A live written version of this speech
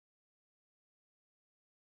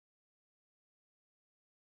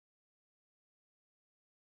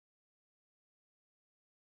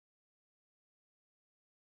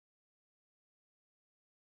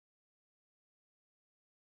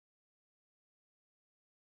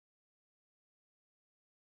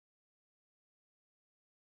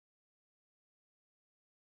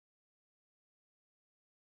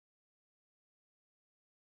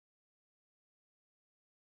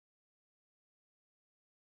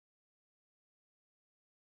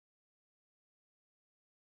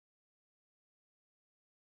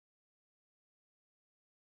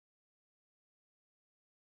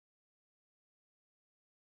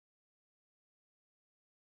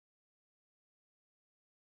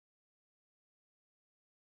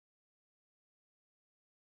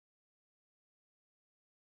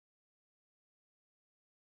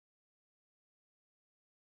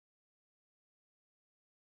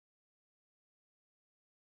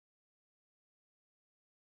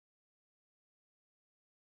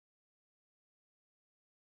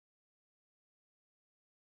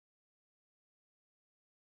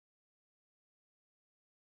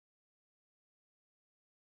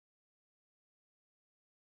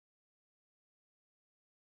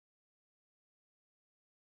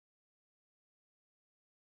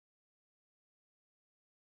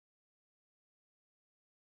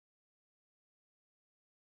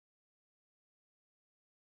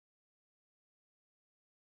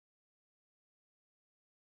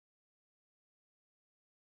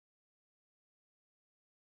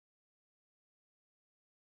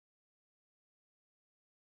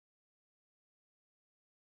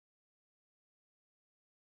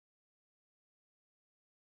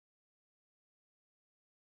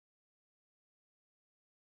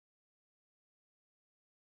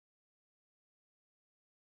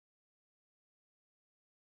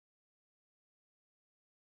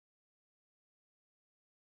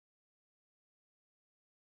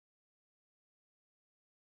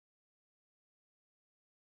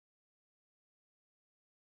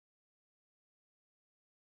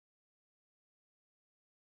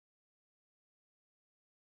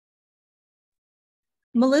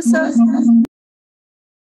Melissa?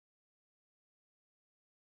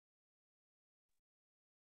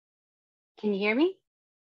 Can you hear me?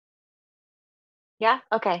 Yeah?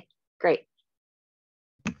 Okay, great.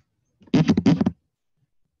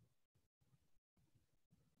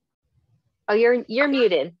 Oh, you're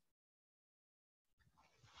muted.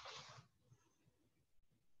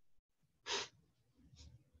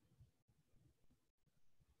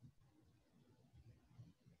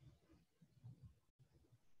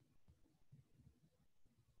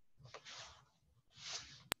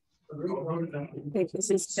 Okay, this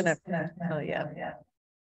is gonna, oh yeah.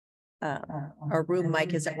 Our room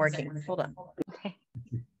mic isn't working. Hold on. Okay.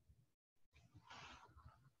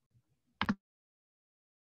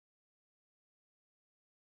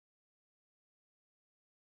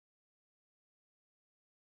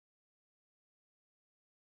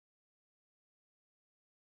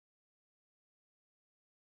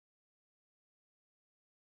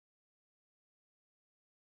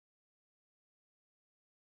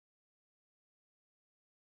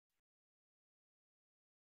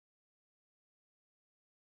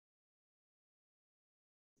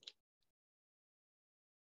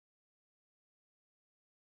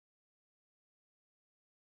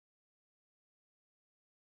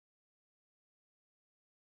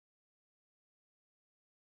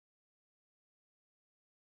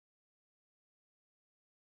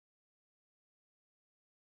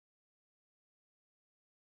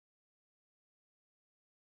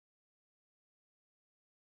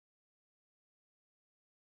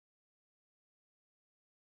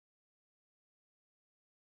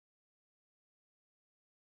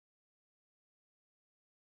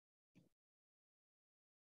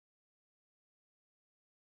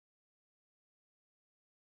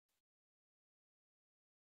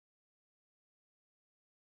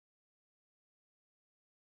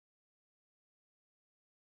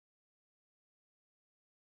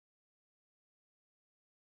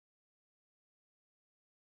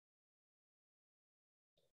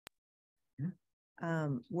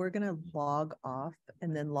 We're gonna log off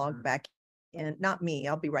and then log back in. Not me,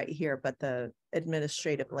 I'll be right here, but the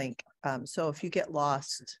administrative link. So if you get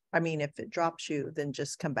lost, I mean, if it drops you, then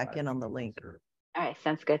just come back in on the link. All right,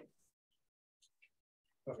 sounds good.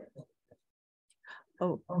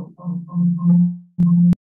 Oh.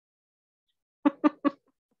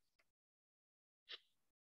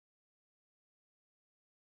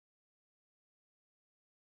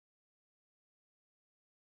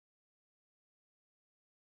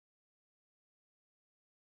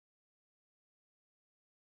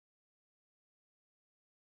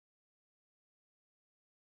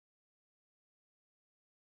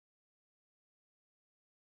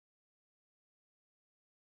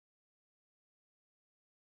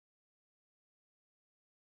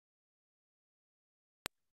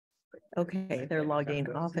 Okay, they're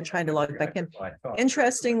logging off and trying to log back in.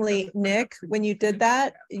 Interestingly, Nick, when you did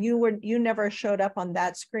that, you never showed up on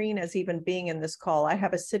that screen as even being in this call. I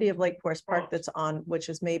have a City of Lake Forest Park that's on, which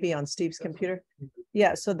is maybe on Steve's computer.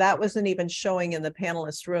 Yeah, so that wasn't even showing in the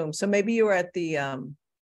panelist room. So maybe you were at the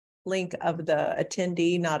link of the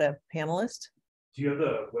attendee, not a panelist. Do you have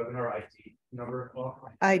the webinar ID number?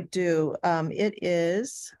 I do. It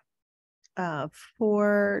is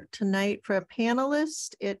for tonight for a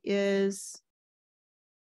panelist. It is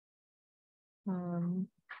You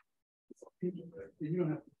don't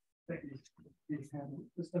have to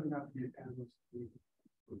this doesn't have to be a panelist.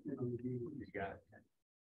 You got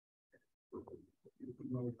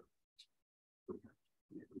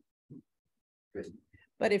it.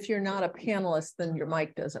 But if you're not a panelist, then your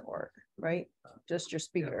mic doesn't work, right? Just your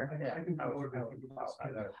speaker.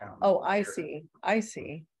 Oh, I see. I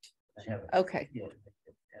see. Okay.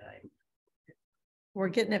 We're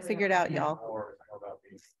getting it figured out, y'all.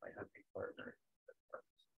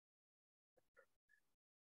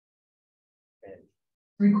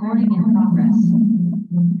 Recording in progress.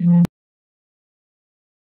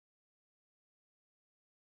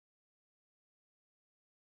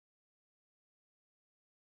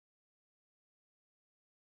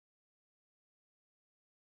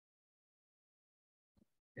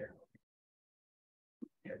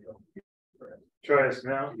 Try us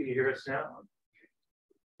now. Can you hear us now?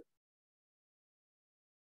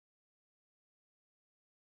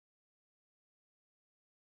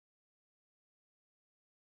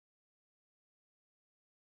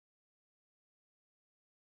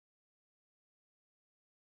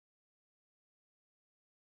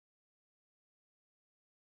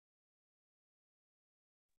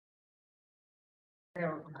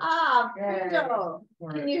 Ah, Bruno.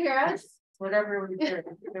 Can you hear us? Whatever we do,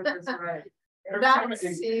 it's right. That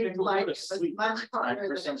seemed like it was much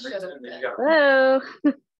harder than it should have been. Hello.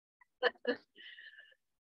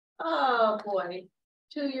 Oh, boy.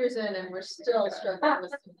 2 years in and we're still struggling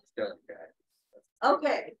with this.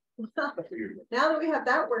 Okay. Now that we have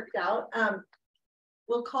that worked out,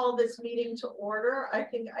 we'll call this meeting to order. I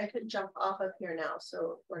think I could jump off of here now,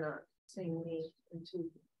 so we're not seeing me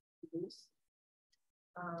into use.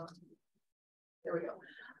 There we go.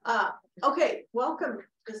 Okay, welcome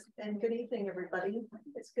and good evening, everybody.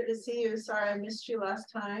 It's good to see you. Sorry I missed you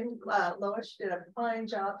last time. Lois did a fine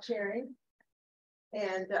job chairing.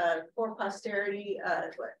 And for posterity,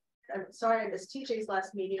 I'm sorry I missed TJ's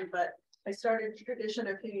last meeting, but I started a tradition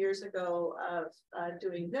a few years ago of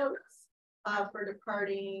doing notes for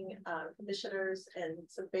departing commissioners and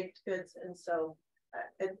some baked goods. And so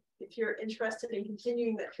if you're interested in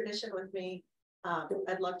continuing that tradition with me,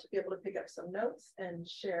 I'd love to be able to pick up some notes and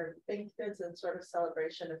share baked goods and sort of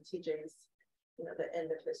celebration of TJ's, the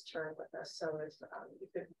end of his term with us. So if you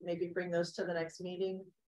could maybe bring those to the next meeting,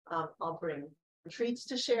 I'll bring treats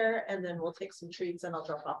to share, and then we'll take some treats and I'll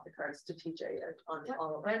drop off the cards to TJ on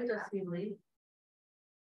all of When does he leave?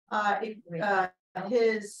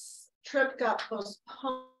 His trip got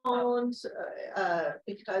postponed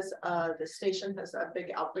because the station has a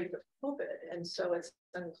big outbreak of COVID, and so it's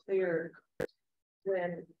unclear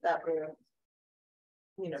when that will,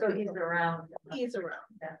 So he's around. He's around.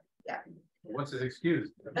 Yeah. What's his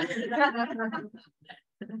excuse?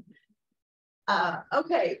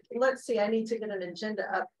 Okay, let's see. I need to get an agenda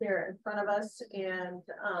up here in front of us, and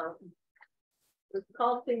we've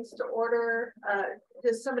called things to order.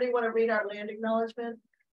 Does somebody want to read our land acknowledgement?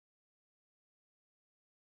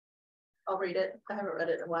 I'll read it. I haven't read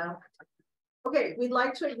it in a while. Okay, we'd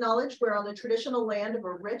like to acknowledge we're on the traditional land of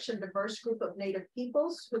a rich and diverse group of Native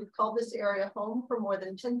peoples who've called this area home for more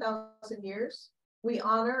than 10,000 years. We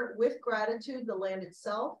honor with gratitude the land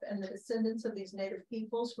itself and the descendants of these Native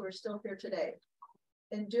peoples who are still here today.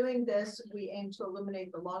 In doing this, we aim to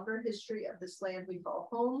illuminate the longer history of this land we call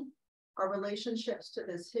home, our relationships to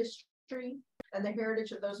this history, and the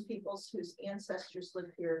heritage of those peoples whose ancestors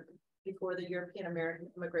lived here before the European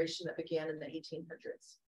American immigration that began in the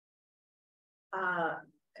 1800s.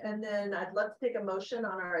 And then I'd love to take a motion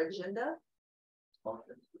on our agenda.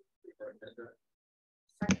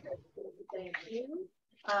 Thank you.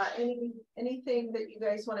 Anything that you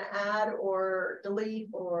guys want to add or delete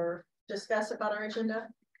or discuss about our agenda?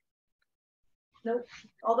 Nope.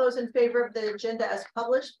 All those in favor of the agenda as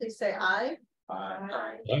published, please say aye.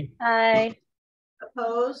 Aye. Hi.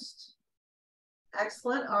 Opposed?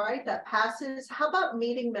 Excellent. All right, that passes. How about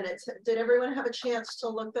meeting minutes? Did everyone have a chance to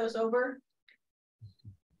look those over?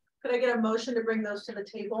 Could I get a motion to bring those to the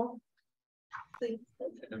table? Please.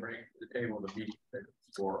 And bring to the table the meeting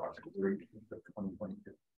for October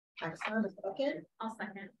 2022. Excellent. A second. I'll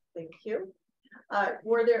second. Thank you.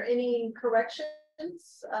 Were there any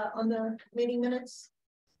corrections on the meeting minutes?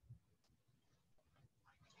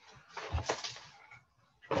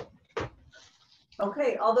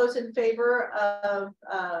 Okay, all those in favor of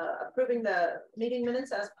approving the meeting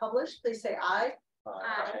minutes as published, please say aye.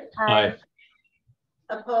 Aye. Hi.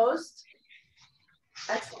 Opposed?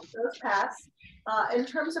 Excellent, those pass. In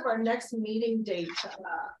terms of our next meeting date,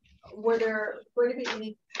 were there going to be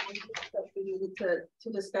any that we needed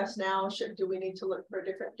to discuss now? Do we need to look for a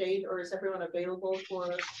different date, or is everyone available for,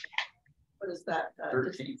 what is that?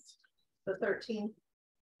 13th. The 13th.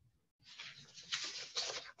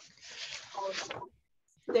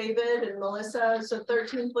 David and Melissa, so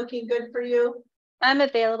 13th looking good for you? I'm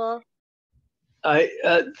available.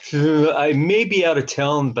 I may be out of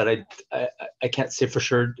town, but I can't say for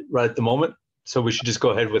sure right at the moment. So we should just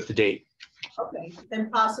go ahead with the date. Okay,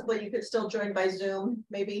 and possibly you could still join by Zoom,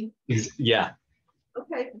 maybe? Yeah.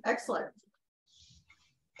 Okay, excellent.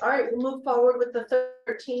 All right, we'll move forward with the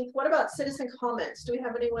 13th. What about citizen comments? Do we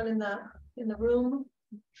have anyone in the room?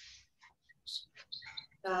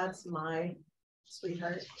 That's my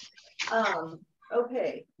sweetheart.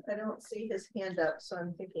 Okay, I don't see his hand up, so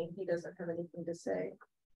I'm thinking he doesn't have anything to say.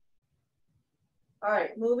 All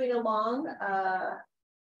right, moving along.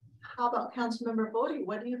 How about Councilmember Bodie?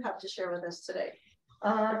 What do you have to share with us today?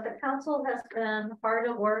 The council has been hard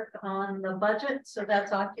at work on the budget, so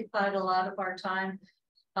that's occupied a lot of our time.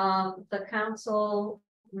 The council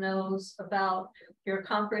knows about your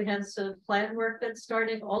comprehensive plan work that's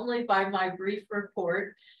starting only by my brief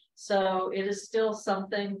report. So it is still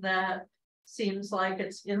something that seems like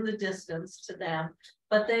it's in the distance to them,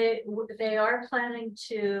 but they are planning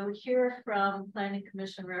to hear from Planning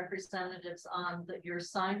Commission representatives on your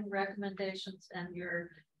sign recommendations and your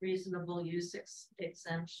reasonable use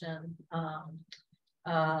exemption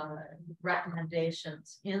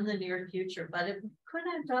recommendations in the near future, but it could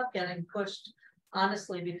end up getting pushed,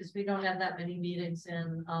 honestly, because we don't have that many meetings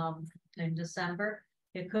in December.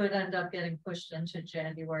 It could end up getting pushed into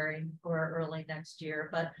January or early next year,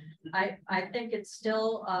 but I think it's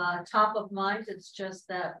still top of mind. It's just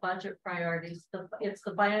that budget priorities, it's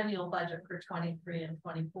the biennial budget for 23 and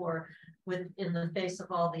 24 with in the face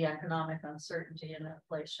of all the economic uncertainty and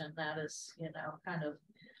inflation that is, you know, kind of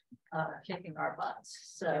kicking our butts.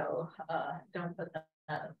 So don't put that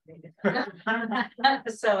up.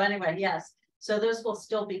 So anyway, yes. So this will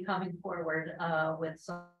still be coming forward with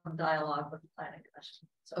some dialogue with the planning commission.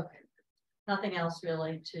 So okay. Nothing else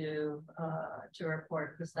really to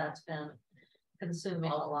report because that's been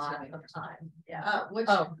consuming a lot of time. Yeah.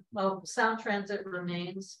 Sound transit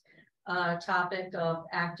remains a topic of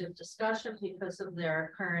active discussion because of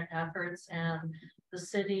their current efforts, and the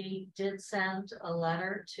city did send a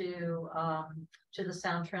letter to the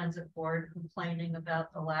Sound Transit Board complaining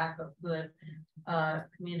about the lack of good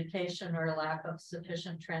communication or lack of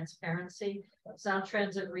sufficient transparency. Sound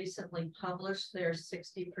Transit recently published their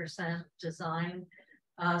 60% design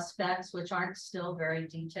specs, which aren't still very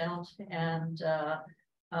detailed, and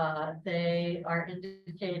they are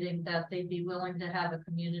indicating that they'd be willing to have a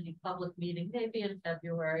community public meeting maybe in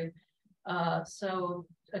February. So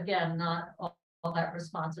again, not all that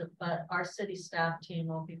responsive, but our city staff team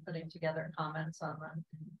will be putting together comments on the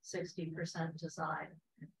 60% design.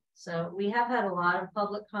 So we have had a lot of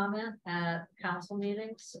public comment at council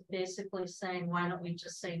meetings, basically saying, why don't we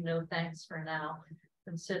just say no thanks for now,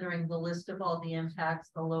 considering the list of all the impacts,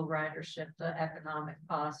 the low ridership, the economic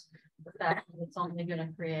costs, the fact that it's only going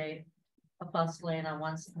to create a bus lane on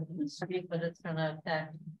one side of the street, but it's going to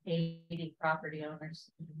affect 80 property owners.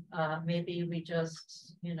 Maybe we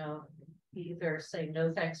just, you know, either say no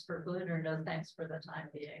thanks for good or no thanks for the time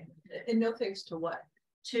being. And no thanks to what?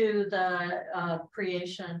 To the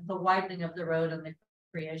creation, the widening of the road and the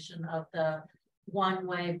creation of the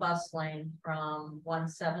one-way bus lane from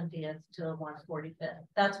 170th to 145th.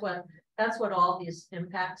 That's what all these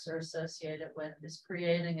impacts are associated with, is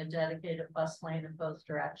creating a dedicated bus lane in both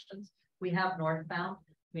directions. We have northbound,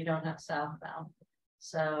 we don't have southbound.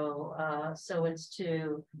 So so it's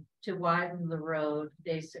to widen the road,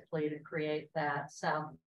 basically to create that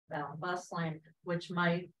southbound bus lane, which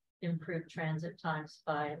might improve transit times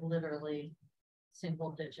by literally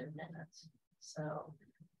single-digit minutes. So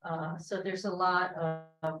so there's a lot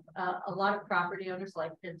of property owners,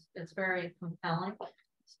 like it's very compelling.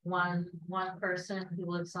 One person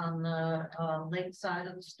who lives on the lake side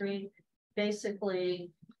of the street, basically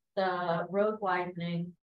the road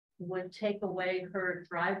widening would take away her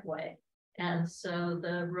driveway, and so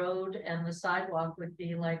the road and the sidewalk would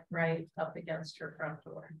be like right up against her front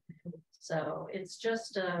door. So it's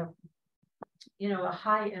just a, you know, a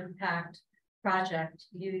high impact project.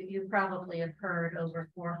 You probably have heard over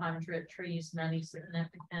 400 trees, many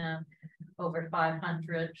significant, over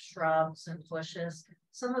 500 shrubs and bushes.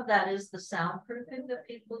 Some of that is the soundproofing that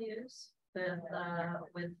people use with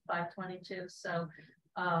 522. So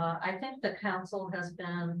I think the council has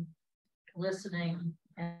been listening,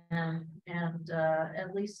 and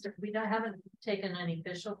at least if we haven't taken any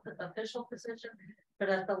official position, but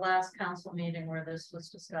at the last council meeting where this was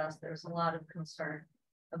discussed, there's a lot of concern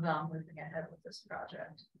about moving ahead with this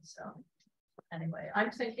project. So anyway,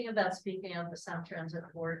 I'm thinking about speaking at the Sound Transit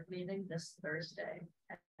Board meeting this Thursday,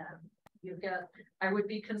 and I would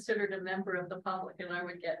be considered a member of the public, and I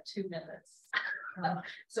would get 2 minutes.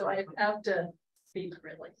 So I have to speak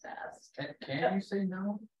really fast. Can you say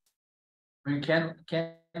no? I mean, can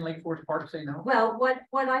Lake Forest Park say no? Well,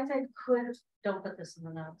 what I think don't put this in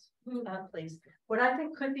the notes, please. What I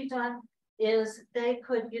think could be done is they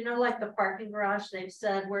could, you know, like the parking garage, they've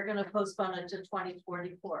said, we're going to postpone it to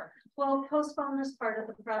 2044. Well, postpone this part of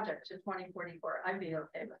the project to 2044. I'd be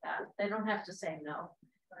okay with that. They don't have to say no.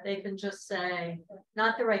 They can just say,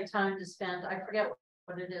 not the right time to spend, I forget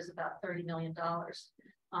what it is, about $30 million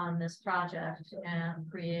on this project and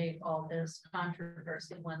create all this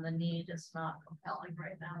controversy when the need is not compelling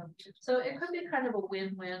right now. So it could be kind of a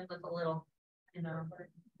win-win with a little, you know,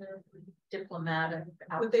 diplomatic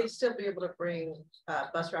outcome. Would they still be able to bring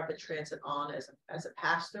bus rapid transit on as a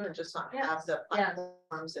pass-through and just not have the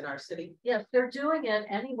platforms in our city? Yes, they're doing it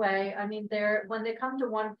anyway. I mean, when they come to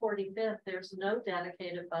 145th, there's no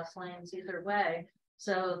dedicated bus lanes either way.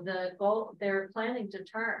 So they're planning to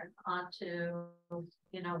turn onto,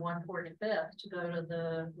 you know, 145th to go to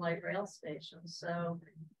the light rail station. So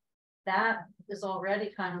that is already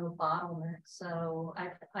kind of a bottleneck. So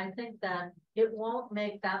I think that it won't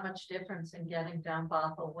make that much difference in getting down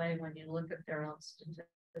Bothell Way when you look at their own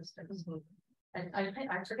statistics. I think,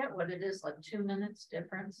 I forget what it is, like 2 minutes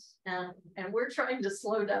difference, and we're trying to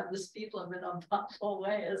slow down the speed limit on Popple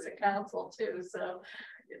Way as a council too, so,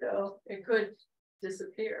 you know, it could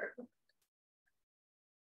disappear.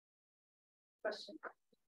 Question.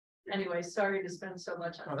 Anyway, sorry to spend so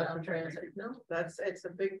much on town transit. No, it's a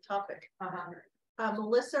big topic. Uh-huh.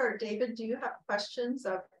 Melissa or David, do you have questions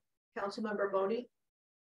of Councilmember Boney?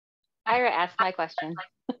 Ira asked my question.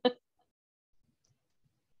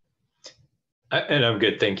 And I'm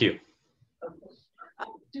good, thank you.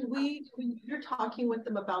 Do we, when you're talking with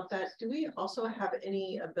them about that, do we also have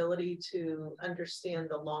any ability to understand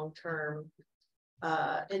the long-term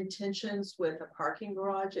intentions with a parking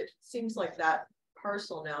garage? It seems like that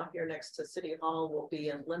parcel now here next to City Hall will be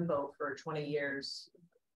in limbo for 20 years.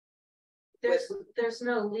 There's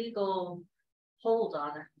no legal hold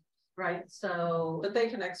on it, right? So, But they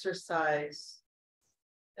can exercise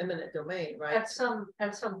eminent domain, right? at some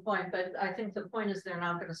point, but I think the point is they're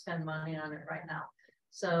not going to spend money on it right now.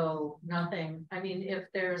 So nothing, I mean, if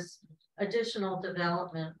there's additional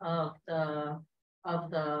development of the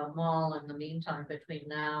mall in the meantime between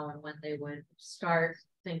now and when they would start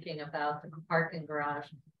thinking about the parking garage,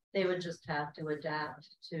 they would just have to adapt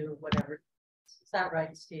to whatever. Is that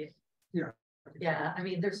right, Steve? Yeah. Yeah, I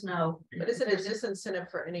mean, there's no. But is it a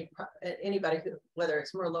disincentive for anybody who, whether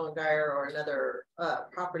it's Merlot and Geyer or another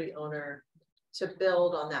property owner, to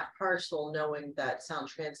build on that parcel, knowing that Sound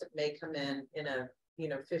Transit may come in a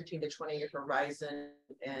 15 to 20 year horizon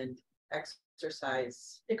and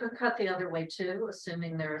exercise? It could cut the other way too,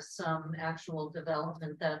 assuming there's some actual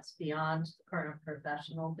development that's beyond the current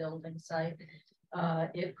professional building site.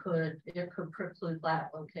 It could preclude that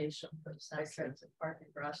location for the Sound Transit parking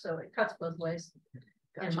garage. So it cuts both ways.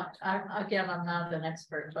 Gotcha. And I'm not an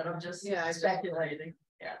expert, but I'm just speculating.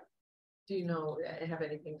 Yeah. Do you know, have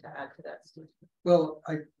anything to add to that, Steve? Well,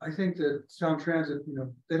 I think that Sound Transit,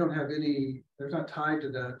 they don't have they're not tied to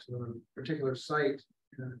that particular site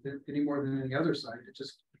any more than any other site.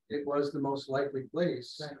 It was the most likely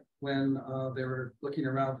place when they were looking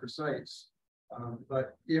around for sites.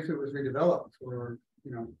 But if it was redeveloped or,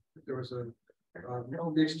 if there was a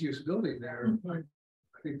mixed use building there, I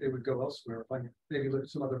think they would go elsewhere, like maybe look at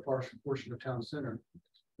some other portion of town center.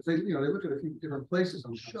 If they, they look at a few different places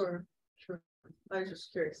on Sure. I was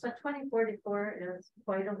just curious. But 2044 is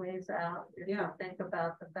quite a ways out. If you think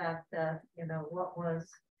about the fact that, what was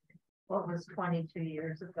 22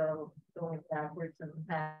 years ago going backwards in the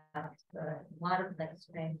past, a lot of things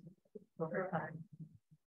changed over time.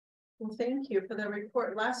 Well, thank you for the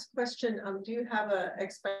report. Last question. Do you have a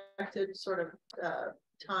expected sort of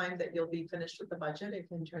time that you'll be finished with the budget and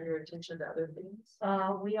can turn your attention to other things?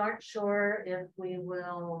 We aren't sure if we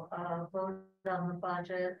will vote on the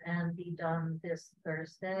budget and be done this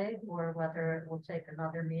Thursday or whether it will take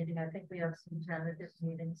another meeting. I think we have some tentative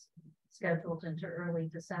meetings scheduled into early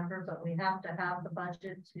December, but we have to have the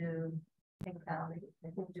budget to think how we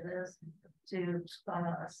do this, to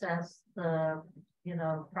assess the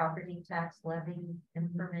property tax levy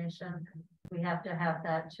information. We have to have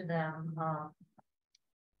that to them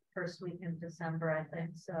first week in December, I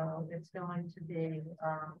think. So it's going to be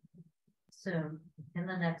soon, in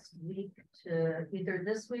the next week, to either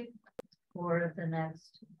this week or the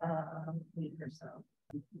next week or so.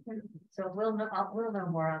 So we'll know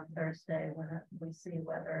more on Thursday when we see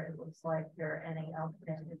whether it looks like there are any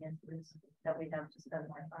outstanding issues that we have to spend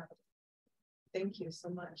more time. Thank you so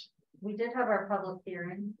much. We did have our public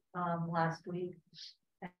hearing last week,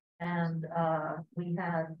 and we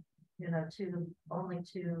had only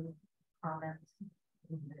two comments.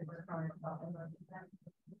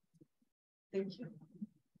 Thank you.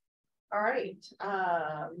 All right,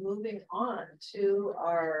 moving on to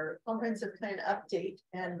our comprehensive plan update.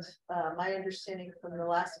 And my understanding from the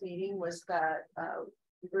last meeting was that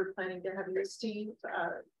we were planning to have you, Steve,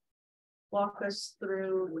 walk us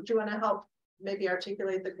through. Would you want to help maybe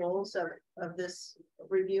articulate the goals of this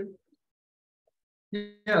review?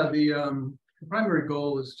 Yeah, the primary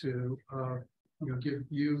goal is to give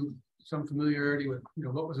you some familiarity with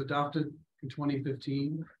what was adopted in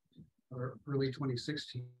 2015 or early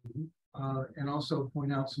 2016, and also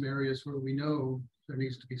point out some areas where we know there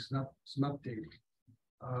needs to be some updating.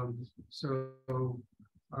 I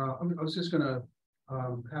was just going to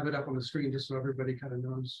have it up on the screen just so everybody kind of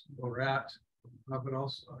knows where we're at. But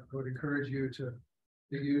also, I would encourage you to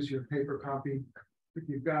use your paper copy if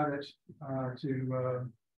you've got it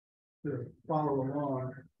to follow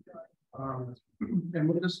along. And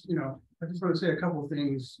we'll just, I just want to say a couple of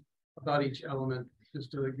things about each element,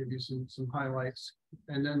 just to give you some highlights,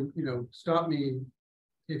 and then stop me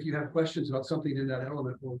if you have questions about something in that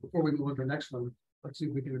element. Well, before we move on to the next one, let's see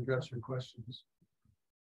if we can address your questions.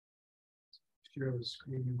 Share the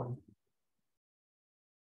screen.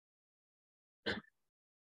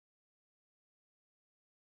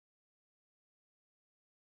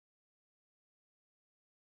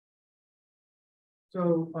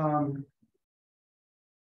 So,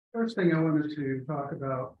 first thing I wanted to talk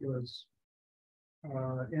about was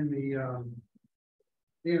in the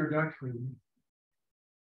introduction.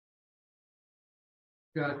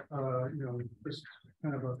 Got just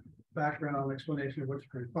kind of a background explanation of what you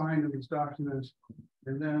can find in these documents,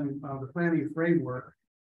 and then the planning framework,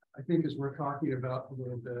 I think, is worth talking about a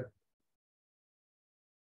little bit.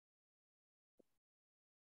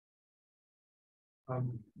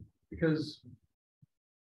 Because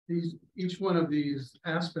each one of these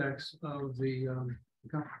aspects of the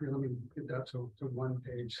let me get that to one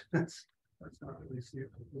page. That's not really see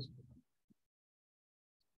it.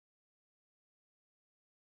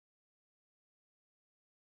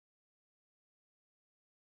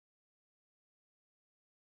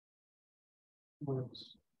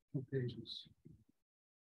 Two pages.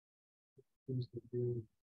 Things to do.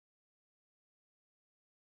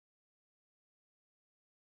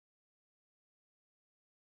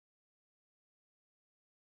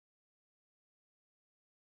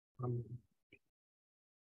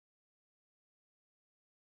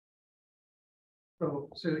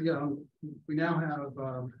 So yeah, we now have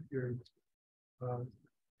your you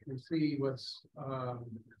can see what's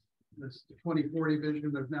this 2040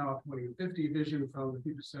 vision. There's now a 2050 vision from the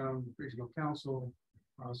Puget Sound Regional Council.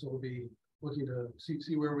 So we'll be looking to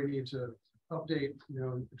see where we need to update,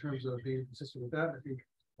 in terms of being consistent with that. I think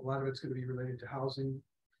a lot of it's going to be related to housing.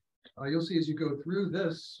 You'll see as you go through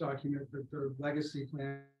this document that the legacy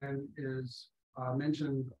plan is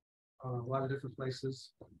mentioned a lot of different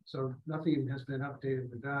places. So nothing has been updated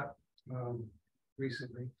with that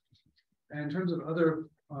recently. And in terms of other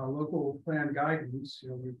local plan guidance,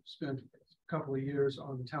 we've spent a couple of years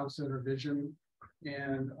on the town center vision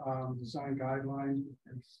and design guideline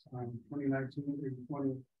in 2019 through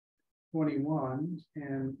 2021.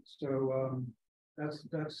 And so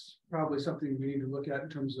that's probably something we need to look at in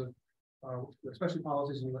terms of especially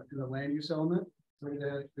policies in the land use element.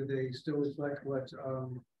 Do they still reflect what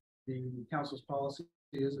the council's policy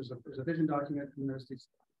is? There's a vision document, and there's these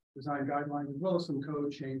design guidelines, as well as some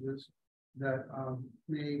code changes that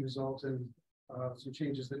may result in some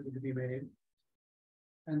changes that need to be made.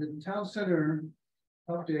 And the town center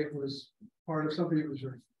update was part of something that was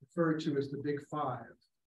referred to as the Big Five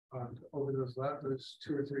over those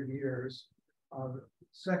 2 or 3 years. The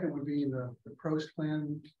second would be the Prost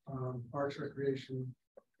plan, parks, recreation,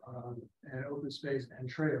 and open space and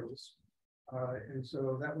trails. And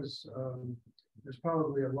so that was, there's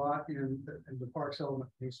probably a lot in the parks element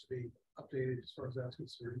that needs to be updated as far as that's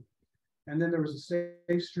concerned. And then there was a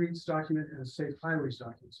safe streets document and a safe highways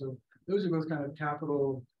document. So those are both kind of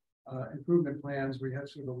capital improvement plans where you have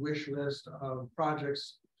sort of a wish list of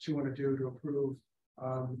projects that you want to do to improve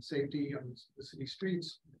safety on the city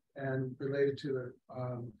streets and related to the,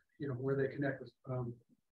 where they connect with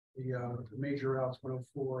the major routes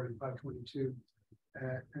 104 and 522.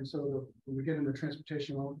 And so when we get into the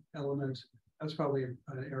transportation element, that's probably an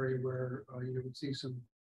area where you would see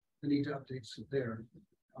the need to update there.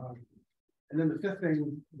 And then the fifth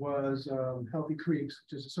thing was Healthy Creeks,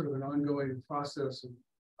 which is sort of an ongoing process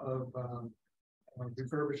of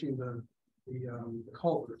refurbishing the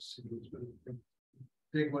culverts. The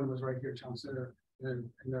big one was right here at Town Center, and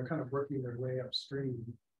they're kind of working their way upstream.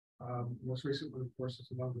 Most recently, of course, is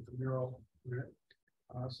the one with the mural.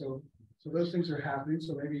 So those things are happening.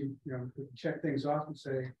 So maybe we can check things off and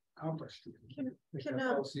say accomplished.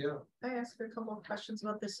 I ask a couple of questions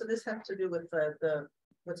about this? So this has to do with the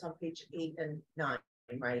what's on page 8 and 9,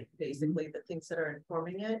 right? Basically, the things that are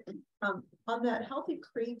informing it. On that Healthy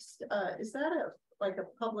Creeks, is that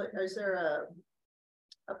is there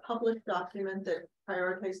a public document that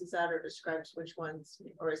prioritizes that or describes which ones,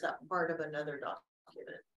 or is that part of another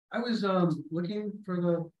document? I was looking for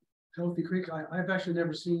the Healthy Creek. I've actually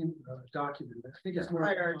never seen a document. I think it's more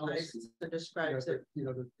prioritizes that describes it.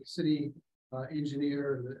 The city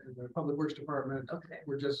engineer and the public works department. Okay.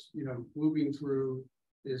 We're just moving through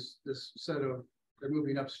this set of, they're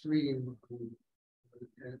moving upstream,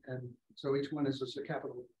 and so each one is just a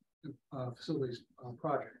capital facilities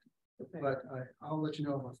project. Okay. But I'll let you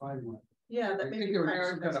know if I find one. Yeah, that may be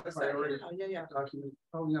priority document.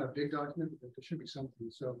 Probably not a big document, but there should be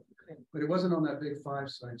something. So, okay. But it wasn't on that Big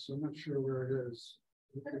Five site, so I'm not sure where it is.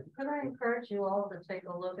 Could I encourage you all to take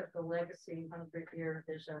a look at the Legacy 100-year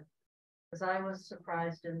vision? Because I was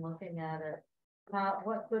surprised in looking at it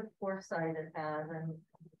what good foresight it has, and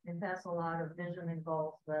it has a lot of vision and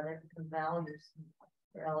goals that it and values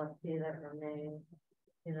for LFP that remain,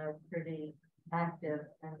 you know, pretty active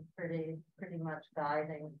and pretty much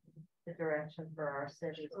guiding the direction for our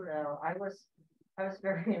city. So I was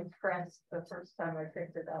very impressed the first time I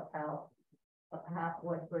picked it up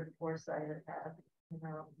what good foresight it had. You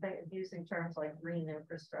know, using terms like green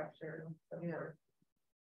infrastructure. Yeah.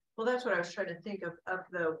 Well, that's what I was trying to think of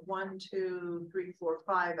the 1, 2, 3, 4,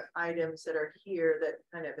 5 items that are here that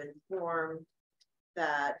kind of inform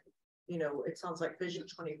that, you know, it sounds like Vision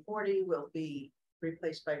 2040 will be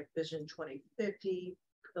replaced by Vision 2050.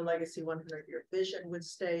 The legacy 100-year vision would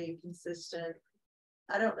stay consistent.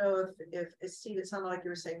 I don't know if Steve, it sounded like you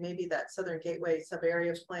were saying maybe that Southern Gateway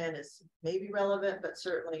sub-area plan is maybe relevant, but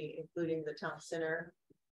certainly including the town center.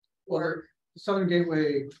 Well, the Southern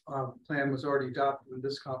Gateway plan was already adopted when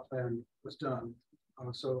this comp plan was done.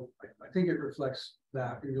 So I think it reflects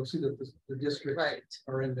that. And you'll see that the districts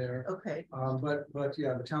are in there. Okay. But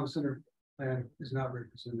yeah, the town center plan is not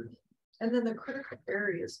represented. And then the critical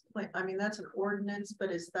areas, I mean, that's an ordinance,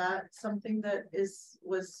 but is that something that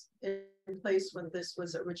was in place when this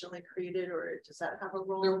was originally created, or does that have a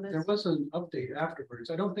role in this? There was an update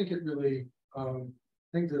afterwards. I don't think it really, I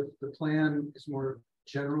think the plan is more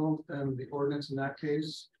general than the ordinance in that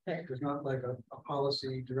case. Okay. There's not like a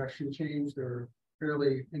policy direction change. There are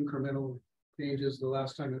fairly incremental changes the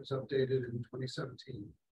last time it was updated in 2017.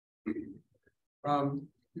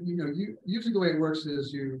 You know, usually the way it works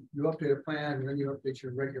is you update a plan and then you update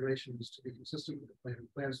your regulations to be consistent with the plan. The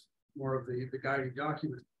plan's more of the guiding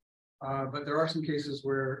document. But there are some cases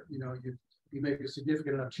where, you know, you make a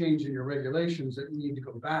significant enough change in your regulations that you need to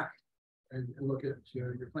go back and look at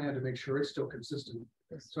your plan to make sure it's still consistent.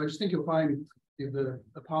 So I just think you'll find the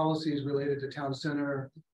policies related to town center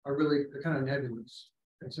are really kind of nebulous.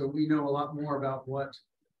 And so we know a lot more about what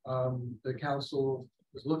the council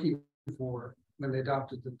was looking for when they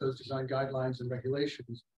adopted those design guidelines and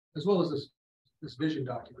regulations, as well as this vision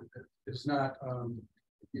document. It's not,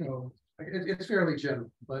 you know, it's fairly general,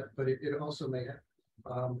 but it also may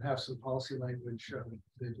have some policy language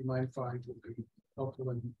that you might find will be helpful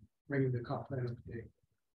in bringing the comp plan up to date.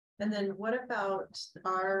 And then what about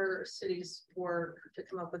our city's work to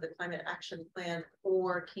come up with a climate action plan,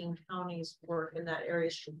 or King County's work in that area?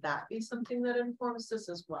 Should that be something that informs this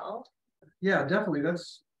as well? Yeah, definitely.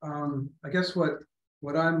 That's I guess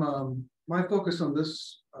what I'm my focus on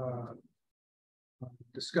this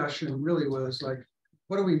discussion really was like,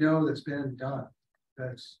 what do we know that's been done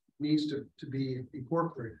that needs to be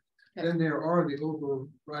incorporated? Okay. Then there are the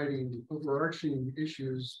overarching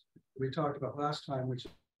issues we talked about last time, which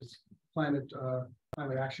is climate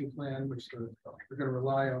action plan, which we're going to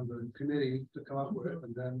rely on the committee to come up with,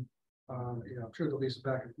 and then you know, I'm sure there'll be some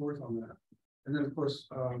back and forth on that. And then of course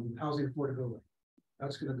housing affordability.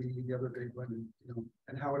 That's going to be the other big one, you know,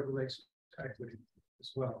 and how it relates to equity as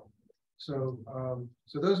well. So,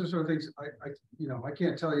 so those are sort of things you know, I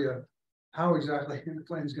can't tell you how exactly the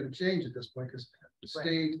plan is going to change at this point, because the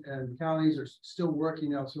state and counties are still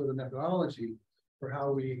working out sort of the methodology for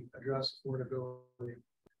how we address affordability.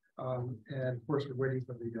 And of course, we're waiting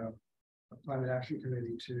for the Climate Action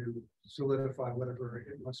Committee to solidify whatever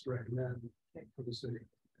it wants to recommend for the city.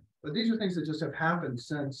 But these are things that just have happened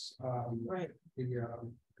since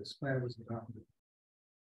this plan was adopted.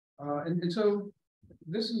 And so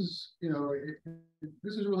this is, you know,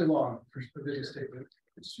 this is really long for a vision statement.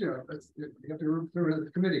 It's, you know, you have to remember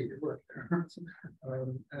the committee at work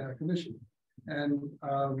there, commission. And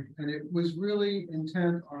it was really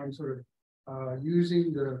intent on sort of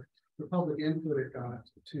using the public input it got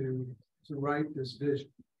to write this vision.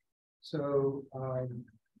 So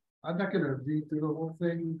I'm not going to read through the whole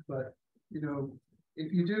thing, but you know,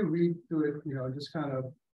 if you do read through it, you know, just kind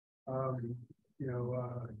of you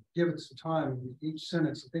know, give it some time each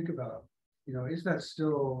sentence to think about, you know, is that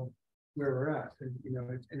still where we're at? And you know,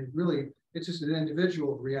 and it really, it's just an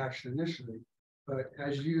individual reaction initially, but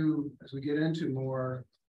as we get into more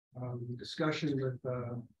discussion with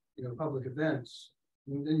you know, public events,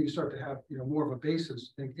 and then you start to have, you know, more of a basis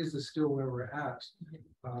to think, is this still where we're at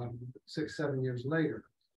 6, 7 years later?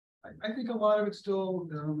 I think a lot of it still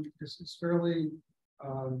is fairly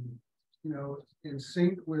you know, in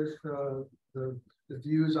sync with the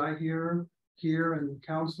views I hear here in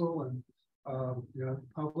council and you know,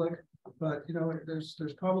 public, but you know, there's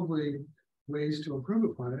probably ways to improve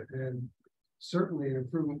upon it, and certainly an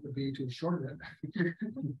improvement would be to shorten it,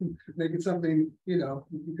 make it something, you know,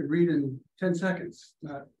 you could read in 10 seconds,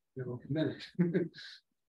 not, you know, a minute.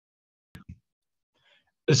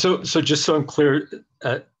 So just so I'm clear,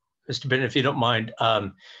 Mr. Bennett, if you don't mind,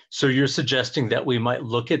 so you're suggesting that we might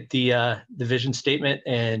look at the vision statement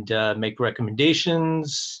and make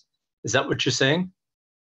recommendations? Is that what you're saying?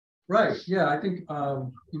 Right, yeah, I think,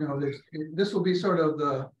 you know, this will be sort of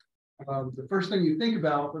the first thing you think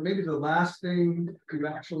about, but maybe the last thing you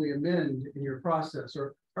actually amend in your process,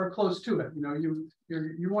 or close to it. You know, you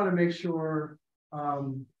want to make sure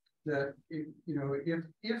that you know,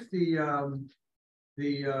 if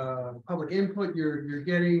the public input you're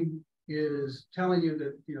getting is telling you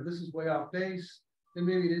that, you know, this is way off base, then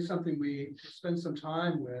maybe it is something we spend some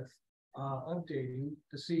time with updating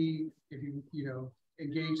to see if you know,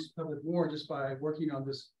 engage the public more just by working on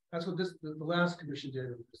this. That's what the last commission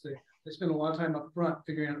did. They spent a lot of time up front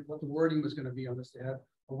figuring out what the wording was going to be on this. They had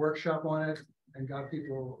a workshop on it and got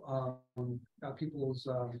people's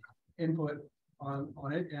input on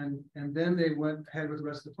it, and then they went ahead with the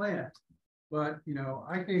rest of the plan. But you know,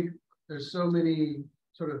 I think there's so many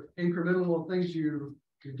sort of incremental things you're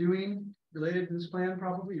doing related to this plan.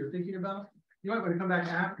 Probably you're thinking about. You might want to come back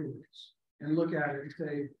afterwards and look at it and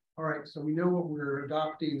say, all right, so we know what we're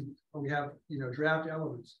adopting, or we have, you know, draft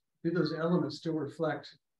elements. Do those elements still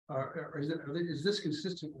reflect, or is this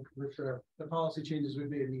consistent with the policy changes we've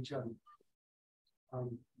made in each other?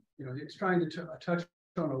 You know, it's trying to touch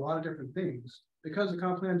on a lot of different things because the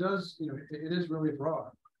comp plan does, you know, it is really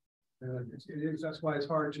broad. That's why it's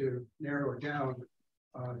hard to narrow it down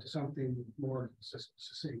to something more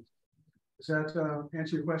succinct. Does that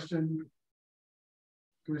answer your question,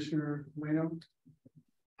 Commissioner Wayno?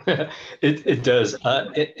 It does,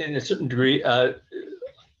 in a certain degree,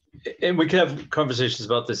 and we can have conversations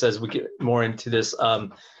about this as we get more into this. I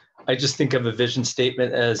just think of a vision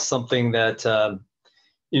statement as something that,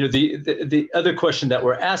 you know, the other question that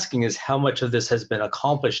we're asking is how much of this has been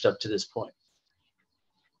accomplished up to this point?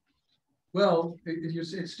 Well,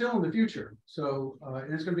 it's still in the future. So,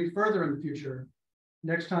 and it's going to be further in the future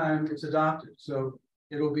next time it's adopted. So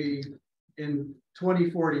it'll be in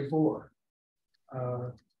 2044.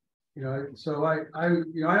 You know, so I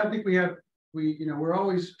don't think we're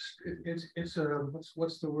always, it's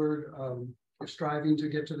what's the word? We're striving to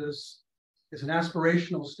get to this. It's an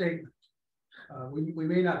aspirational statement. We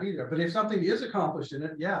may not be there, but if something is accomplished in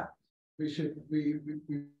it, yeah, we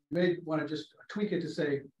may want to just tweak it to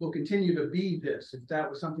say, we'll continue to be this, if that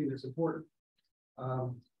was something that's important.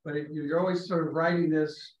 But you're always sort of writing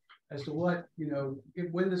this as to what, you know,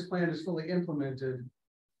 when this plan is fully implemented,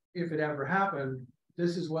 if it ever happened,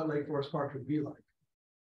 this is what Lake Forest Park would be like.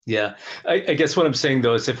 Yeah, I guess what I'm saying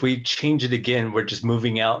though is if we change it again, we're just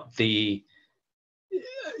moving out the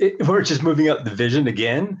vision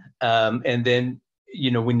again, and then,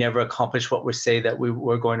 you know, we never accomplish what we say that we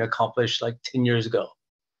were going to accomplish like 10 years ago.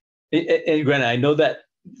 And granted, I know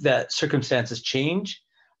that circumstances change,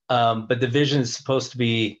 but the vision is supposed to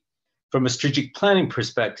be, from a strategic planning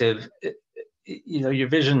perspective, you know, your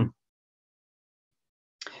vision,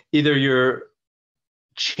 either you're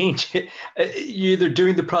either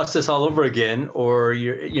doing the process all over again, or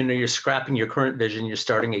you're scrapping your current vision, you're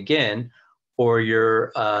starting again, or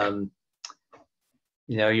you're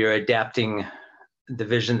adapting the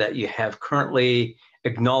vision that you have currently,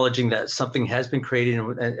 acknowledging that something has been created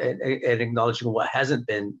and acknowledging what hasn't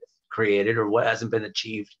been created or what hasn't been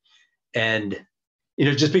achieved, and, you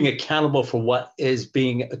know, just being accountable for what is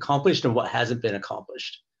being accomplished and what hasn't been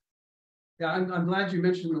accomplished. Yeah, I'm glad you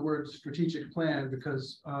mentioned the word strategic plan,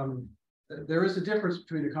 because there is a difference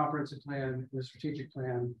between a comprehensive plan and a strategic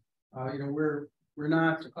plan. You know, we're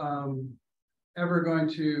not ever going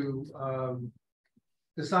to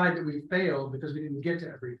decide that we failed because we didn't get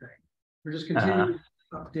to everything. We're just continuing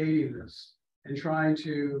updating this and trying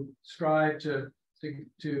to strive to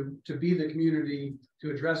be the community to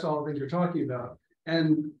address all the things you're talking about.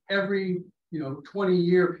 And every, you know,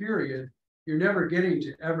 20-year period, you're never getting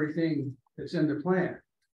to everything that's in the plan.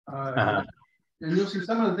 And you'll see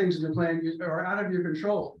some of the things in the plan are out of your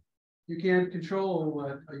control. You can't control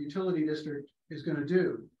what a utility district is going to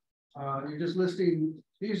do. You're just listing,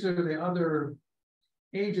 these are the other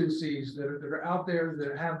agencies that are out there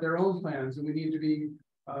that have their own plans, and we need to be,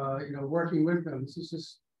 you know, working with them. This is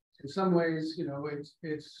just, in some ways, you know,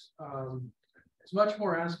 it's much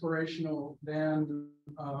more aspirational than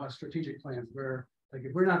a strategic plan, where, like,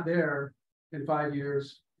 if we're not there in 5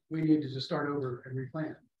 years, we need to just start over and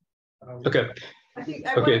replan. Okay.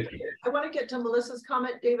 I want to get to Melissa's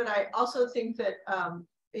comment, David. I also think that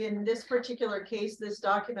in this particular case, this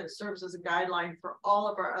document serves as a guideline for all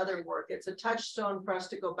of our other work. It's a touchstone for us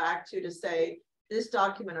to go back to say, this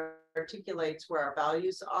document articulates where our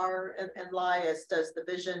values are and lie, as does the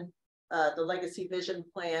vision, the legacy vision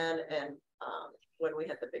plan, and when we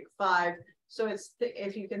had the big five. So it's,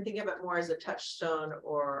 if you can think of it more as a touchstone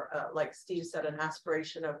or like Steve said, an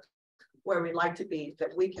aspiration of where we'd like to be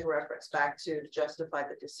that we can reference back to justify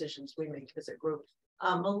the decisions we make as a group.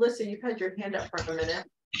 Melissa, you've had your hand up for a minute.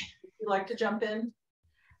 Would you like to jump in?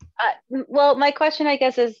 Well, my question, I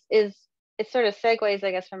guess, is it sort of segues,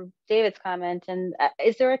 I guess, from David's comment. And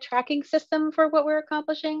is there a tracking system for what we're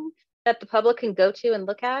accomplishing that the public can go to and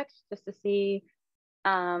look at just to see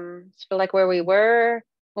sort of like where we were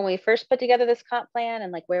when we first put together this comp plan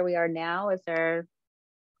and like where we are now? Is there,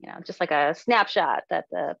 you know, just like a snapshot that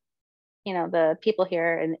the, you know, the people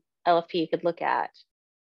here in LFP could look at?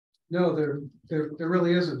 No, there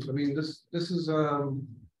really isn't. I mean, this is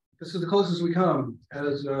the closest we come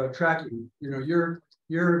as tracking. You know, you're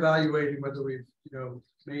evaluating whether we've, you know,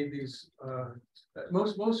 made these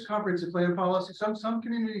most comprehensive plan policies. Some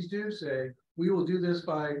communities do say we will do this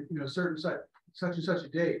by, you know, such and such a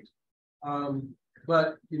date.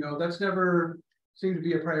 But you know, that's never seemed to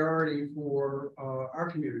be a priority for our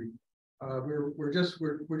community.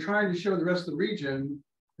 We're trying to show the rest of the region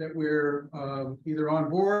that we're either on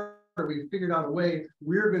board or we've figured out a way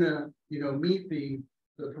we're going to, you know, meet the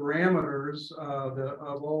parameters of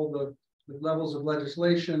all the levels of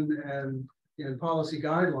legislation and policy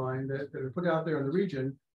guideline that are put out there in the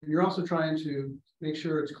region. And you're also trying to make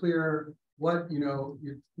sure it's clear what, you know,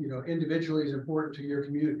 individually is important to your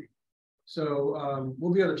community. So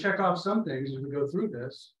we'll be able to check off some things as we go through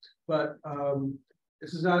this, but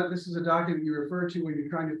this is a document you refer to when you're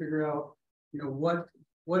trying to figure out, you know,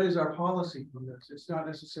 what is our policy on this. It's not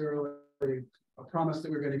necessarily a promise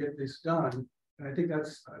that we're going to get this done. And I think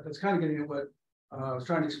that's kind of getting at what I was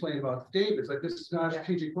trying to explain about David's. Like, this is not a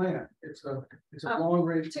strategic plan. It's a long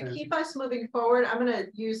range plan. To keep us moving forward, I'm going to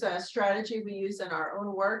use a strategy we use in our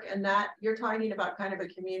own work, and that you're talking about kind of a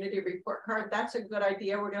community report card. That's a good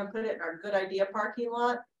idea. We're going to put it in our good idea parking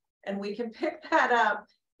lot, and we can pick that up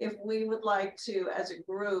if we would like to, as a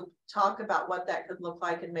group, talk about what that could look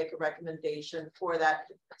like and make a recommendation for that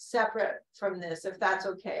separate from this, if that's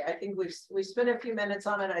okay. I think we spent a few minutes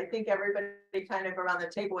on it. I think everybody kind of around the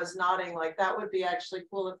table was nodding like that would be actually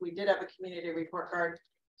cool if we did have a community report card.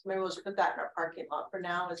 So maybe we'll just put that in our parking lot for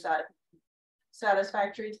now. Is that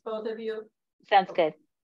satisfactory to both of you? Sounds good.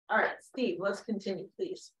 All right, Steve, let's continue,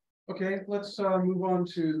 please. Okay, let's move on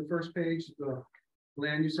to the first page, the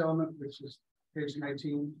land use element, which is page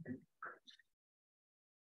 19.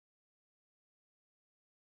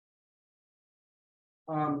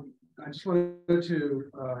 I just wanted to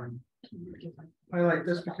highlight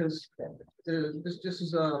this because this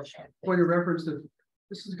is a point of reference that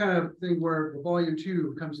this is the kind of thing where the volume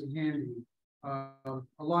 2 comes in handy.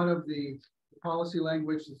 A lot of the policy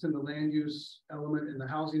language that's in the land use element and the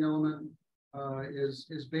housing element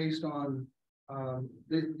is based on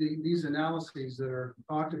these analyses that are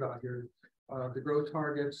talked about here. The growth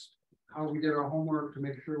targets, how we did our homework to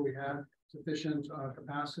make sure we had sufficient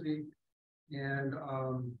capacity and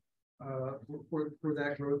for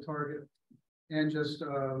that growth target, and just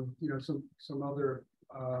you know, some other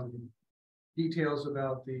details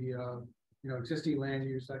about the you know, existing land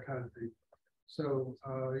use, that kind of thing. So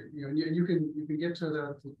you know, and you can get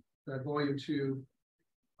to that volume 2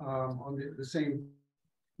 on the same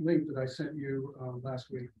link that I sent you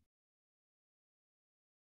last week.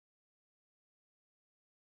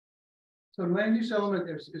 So the land use element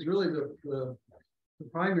is really the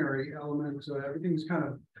primary element. So everything's kind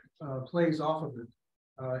of plays off of it.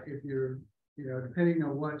 If you're, you know, depending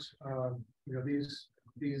on what you know, these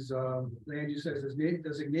land use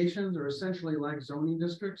designations are essentially like zoning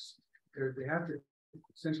districts. They have to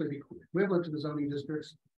essentially be equivalent to the zoning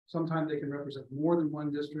districts. Sometimes they can represent more than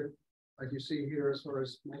one district, like you see here as far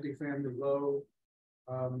as multifamily low.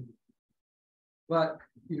 But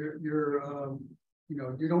you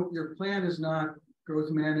know, your plan is not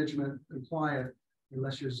growth management compliant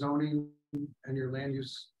unless your zoning and your land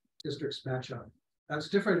use districts match up. That's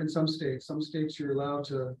different in some states. Some states you're allowed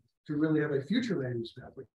to really have a future land use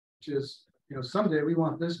map, which is, you know, someday we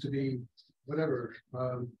want this to be whatever,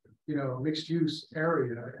 you know, mixed use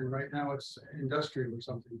area, and right now it's industrial or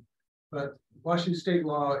something. But Washington state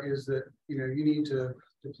law is that, you know, you need to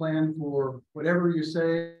plan for whatever you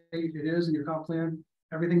say it is in your comp plan.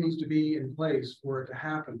 Everything needs to be in place for it to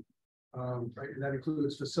happen, right? And that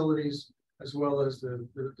includes facilities as well as the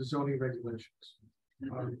zoning regulations.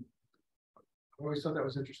 I always thought that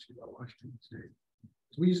was interesting about Washington State.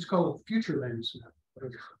 We used to call it future land use map.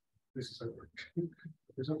 This is over.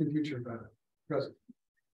 There's nothing future about it. Present.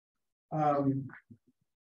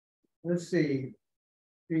 Let's see.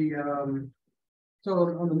 So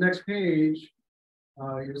on the next page,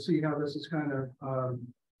 you'll see how this is kind of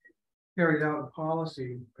carried out in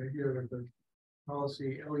policy right here with the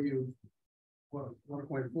policy LU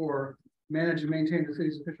 1.4, manage and maintain the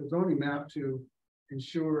city's official zoning map to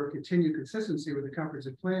ensure continued consistency with the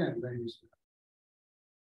comprehensive plan land use map.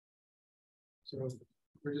 So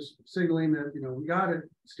we're just signaling that, you know, we got it,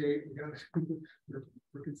 state, we got it.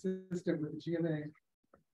 we're consistent with the GMA.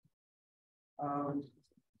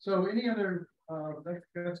 So any other,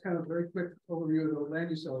 that's kind of a very quick overview of the land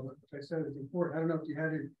use element, which I said is important. I don't know if you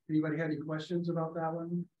had anybody had any questions about that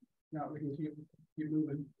one. No, we can keep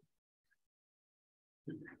moving.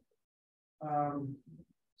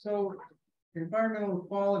 So environmental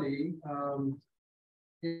quality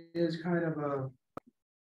is kind of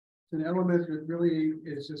an element that really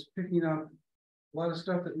is just picking up a lot of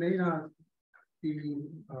stuff that may not be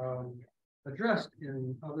addressed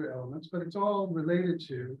in other elements, but it's all related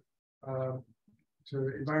to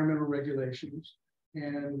environmental regulations.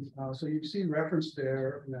 And so you've seen reference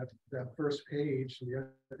there in that first page, the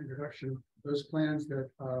introduction, those plans that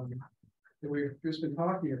we've just been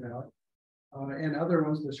talking about, and other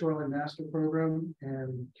ones, the Shoreline Master Program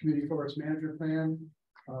and Community Forest Management Plan,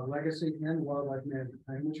 Legacy and Wildlife Management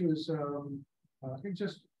Plan, which was I think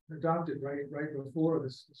just adopted right before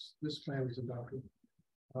this plan was adopted.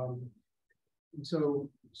 And so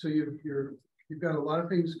you've got a lot of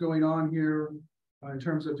things going on here in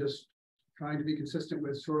terms of just trying to be consistent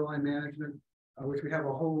with shoreline management, which we have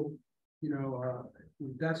a whole,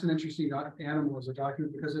 that's an interesting animal as a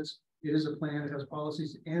document because it is a plan, it has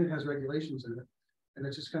policies and it has regulations in it. And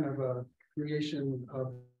it's just kind of a creation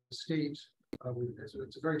of the state.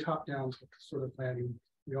 It's a very top-down sort of planning.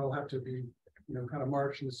 We all have to be, kind of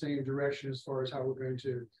march in the same direction as far as how we're going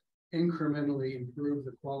to incrementally improve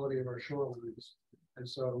the quality of our shorelines. And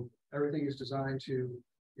so everything is designed to,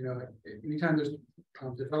 anytime there's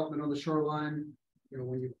development on the shoreline,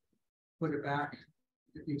 when you put it back,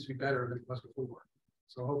 it needs to be better than it was before.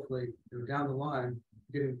 So hopefully, down the line,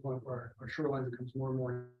 getting to the point where our shoreline becomes more and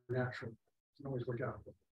more natural. It doesn't always work out,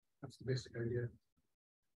 but that's the basic idea.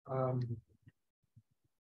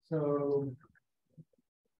 So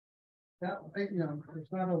that,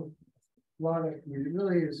 there's not a lot of, it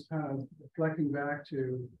really is kind of reflecting back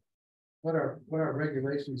to what our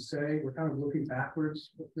regulations say. We're kind of looking backwards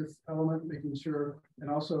with this element, making sure,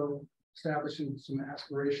 and also establishing some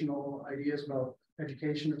aspirational ideas about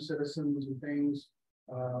education of citizens and things,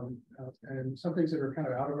 and some things that are kind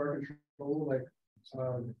of out of our control, like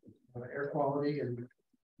air quality, and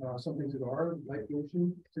some things that are like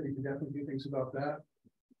pollution. So you can definitely do things about that,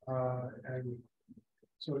 and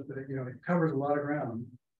so it covers a lot of ground.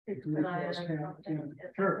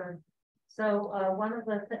 Sure. So one of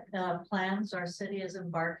the plans our city is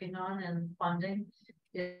embarking on and funding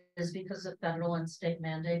is because of federal and state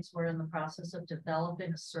mandates. We're in the process of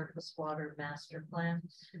developing a surface water master plan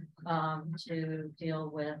to deal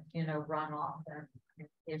with, runoff and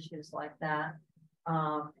issues like that.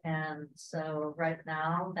 And so right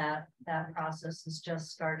now that process is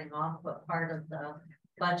just starting off, but part of the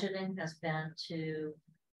budgeting has been to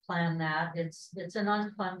plan that. It's an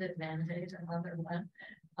unfunded mandate, another one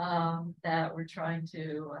that we're trying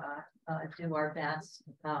to do our best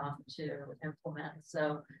to implement.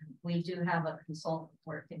 So we do have a consultant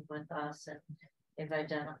working with us, and they've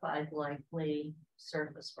identified likely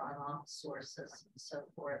surface runoff sources and so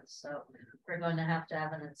forth. So we're going to have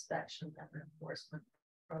an inspection and enforcement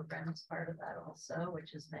program as part of that also,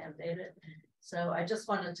 which is mandated. So I just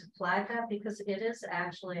wanted to flag that because it is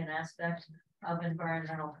actually an aspect of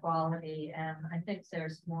environmental quality, and I think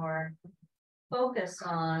there's more focus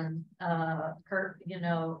on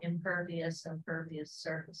impervious and pervious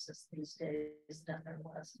surfaces these days than there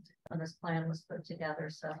was when this plan was put together.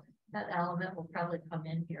 So that element will probably come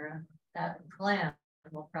in here, and that plan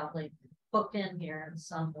will probably book in here in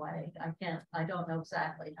some way. I don't know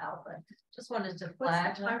exactly how, but just wanted to flag.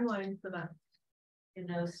 What's the timeline for that?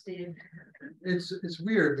 Steve. It's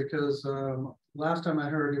weird because last time I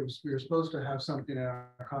heard we were supposed to have something in our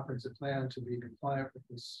comprehensive plan to be compliant with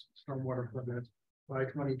this stormwater permit by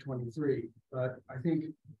 2023. But I think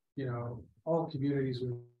all communities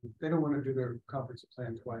they don't want to do their comprehensive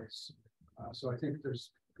plan twice. So I think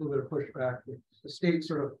there's a little bit of pushback. The state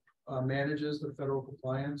sort of manages the federal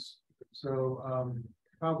compliance. So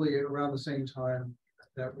probably around the same time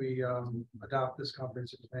that we adopt this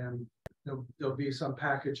comprehensive plan, there'll be some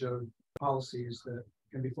package of policies that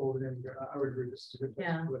can be folded in. I would agree. This is a good place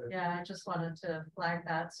to put it. Yeah, I just wanted to flag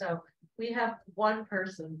that. So we have one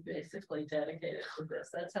person basically dedicated to this.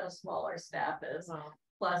 That's how small our staff is,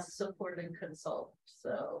 plus supporting consultants.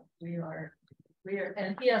 So we are,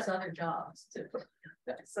 and he has other jobs too.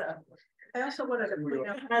 So I also wanted to point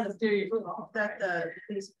out that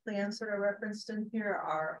these plans that are referenced in here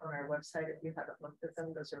are on our website. If you haven't looked at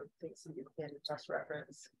them, those are things that you can just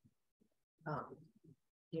reference.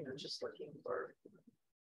 You know, just looking for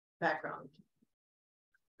background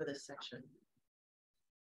for this section.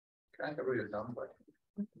 Kind of read it down, but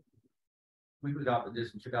we adopted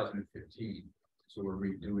this in 2015, so we're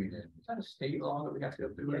redoing it. Is that a state law that we have to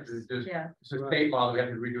do it? Yes. Yeah. It's a state law that we have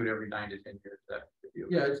to redo it every 9 to 10 years.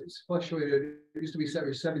 Yeah, it's fluctuated. It used to be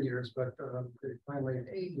every 7 years, but they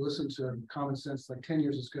finally listened to common sense. Like 10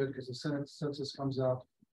 years is good because the Senate census comes out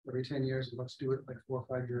every 10 years, and let's do it like 4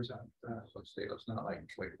 or 5 years out. So it's not like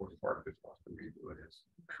Wake Forest Park is supposed to redo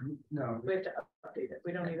it. No, We have to update it.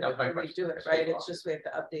 We don't even That was have my to redo it, question. right? It's just we have to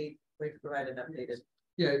update. We have to provide an updated.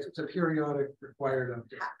 yeah, it's a periodic required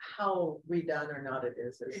update. How redone or not it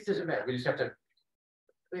is. It doesn't matter. We just have to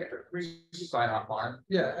We have to sign off on it.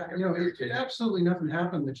 Yeah, you know, if absolutely nothing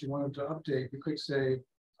happened that you wanted to update, you could say,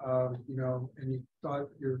 you know, and you thought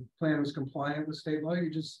your plan was compliant with state law, you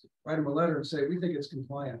just write them a letter and say, we think it's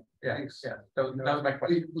compliant. Yeah, Thanks. yeah. That was my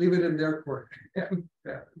question. Leave it in their court. Yeah.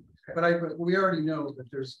 But we already know that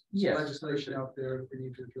there's Yes. legislation out there that we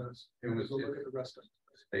need to address. It was- We'll look at the rest of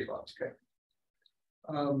State law. Okay.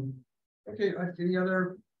 it. Okay, any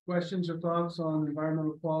other questions or thoughts on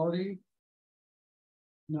environmental quality?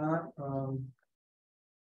 Not,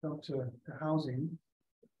 up to housing.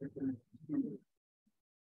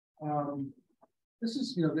 This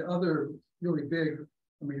is, you know, the other really big,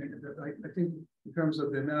 I mean, I think in terms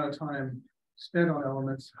of the amount of time spent on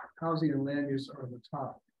elements, housing and land use are the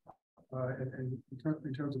top. And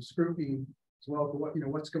in terms of scrutiny as well, for what, you know,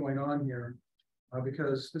 what's going on here,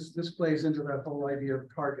 because this plays into that whole idea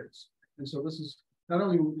of targets. And so this is, not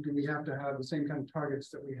only do we have to have the same kind of targets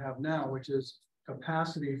that we have now, which is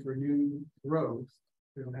capacity for new growth.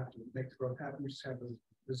 We don't have to make the growth happen, we just have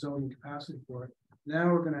the zoning capacity for it.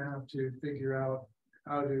 Now we're going to have to figure out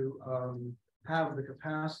how to have the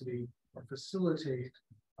capacity or facilitate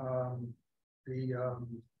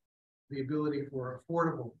the ability for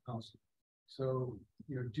affordable housing. So,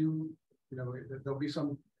 you know, there'll be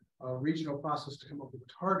some regional process to come up with a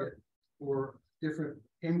target for different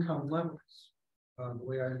income levels, the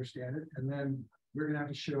way I understand it. And then we're going to have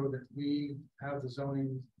to show that we have the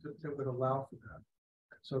zoning that would allow for that.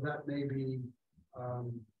 So that may be,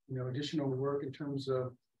 you know, additional work in terms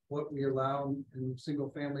of what we allow in single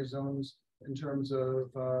family zones in terms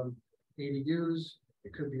of ADUs.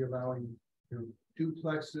 It could be allowing, you know,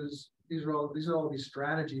 duplexes. These are all these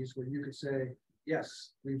strategies where you could say,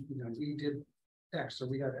 yes, we did X, so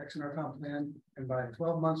we have X in our comp plan, and by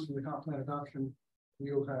 12 months from the comp plan adoption,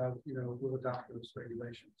 we'll adopt those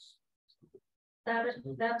regulations.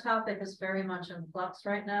 That topic is very much in flux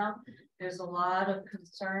right now. There's a lot of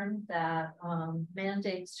concern that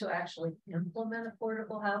mandates to actually implement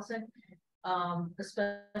affordable housing,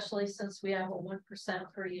 especially since we have a 1%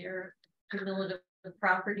 per year cumulative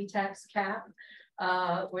property tax cap,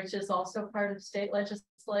 which is also part of state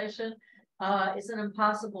legislation, is an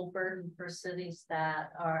impossible burden for cities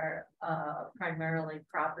that are primarily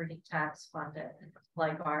property tax funded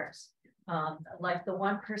like ours. Like the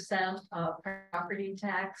 1% property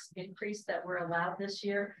tax increase that we're allowed this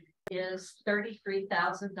year is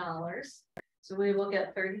 $33,000. So we will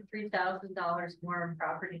get $33,000 more in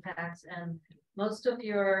property tax, and most of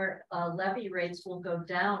your levy rates will go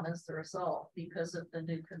down as the result because of the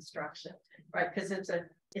new construction, right? Because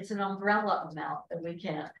it's an umbrella amount that we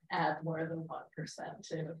can't add more than 1%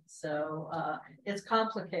 to. So it's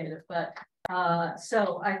complicated, but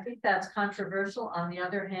so I think that's controversial. On the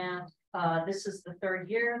other hand, this is the third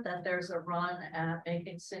year that there's a run at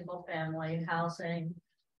making single family housing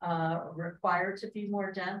required to be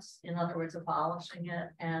more dense. In other words, abolishing it,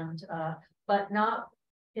 and but not,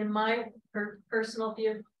 in my personal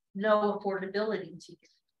view, no affordability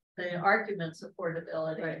teeth. The argument's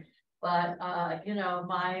affordability. Right. But you know,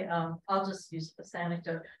 I'll just use this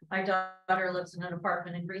anecdote. My daughter lives in an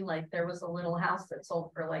apartment in Green Lake. There was a little house that sold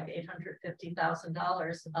for like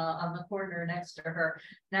 $850,000 on the corner next to her.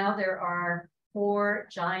 Now there are 4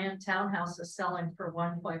 giant townhouses selling for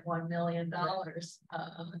 $1.1 million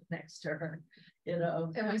next to her. You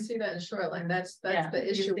know, And we see that in Shoreline. That's Yeah, the you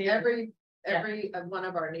issue. see it. Every one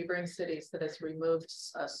of our neighboring cities that has removed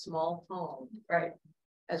a small home, right.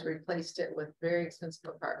 has replaced it with very expensive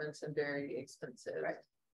apartments and very expensive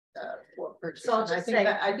for purchase. So I'll And I just think say-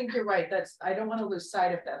 I think you're right. I don't want to lose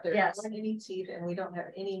sight of that. There's Yes. not any teeth, and we don't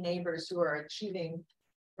have any neighbors who are achieving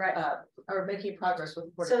Right. or making progress with.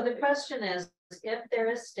 So the question is, if there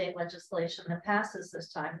is state legislation that passes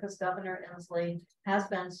this time, because Governor Inslee has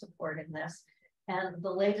been supporting this, and the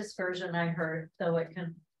latest version I heard, though it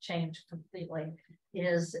can change completely,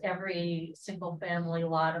 is every single family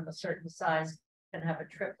lot of a certain size can have a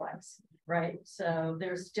triplex, right? So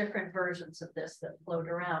there's different versions of this that float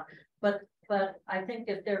around. But I think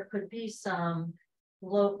if there could be some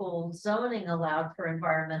local zoning allowed for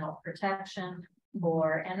environmental protection,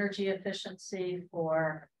 for energy efficiency,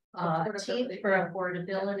 for teeth for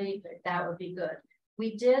affordability, that would be good.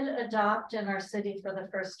 We did adopt in our city for the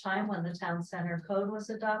first time when the town center code was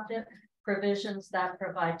adopted, provisions that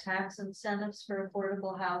provide tax incentives for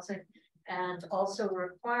affordable housing, and also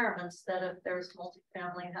requirements that if there's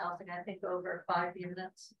multifamily housing, I think over 5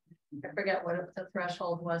 units, I forget what the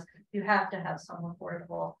threshold was, you have to have some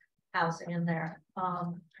affordable housing in there.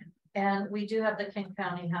 And we do have the King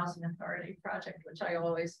County Housing Authority project, which I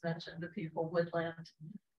always mention to people, Woodland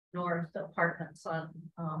North apartments on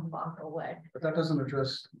Baca Way. But that doesn't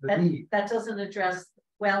address the need. That doesn't address,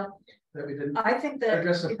 well, That we didn't I think that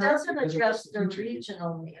address it doesn't address the future.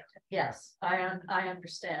 regional need. Yes, I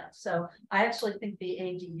understand. So I actually think the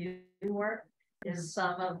ADU work is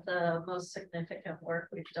some of the most significant work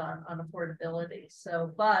we've done on affordability.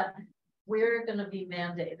 So, but we're going to be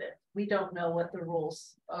mandated. We don't know what the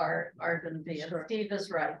rules are going to be. And Steve is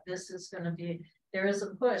right. This is going to be, there is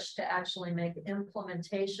a push to actually make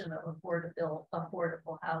implementation of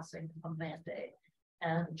affordable housing a mandate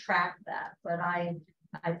and track that. But I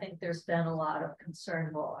think there's been a lot of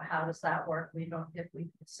concern. Well, how does that work?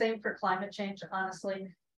 Same for climate change,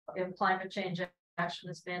 honestly. If climate change action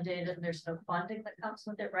is mandated and there's no funding that comes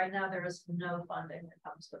with it right now, there is no funding that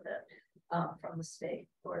comes with it from the state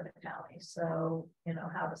or the county. So,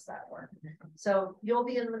 how does that work? So you'll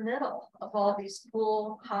be in the middle of all these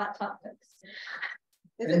cool, hot topics.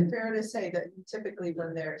 Is it fair to say that typically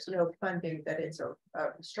when there's no funding, that it's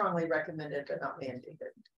strongly recommended but not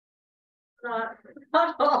mandated? Not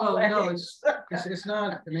Well, always. no, it's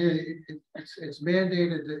not. I mean, it's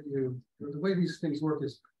mandated that the way these things work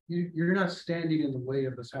is you're not standing in the way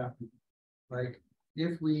of this happening. Like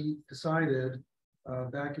if we decided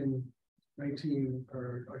back in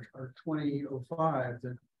 2005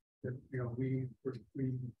 that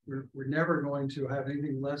we're never going to have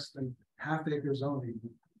anything less than half-acre zoning.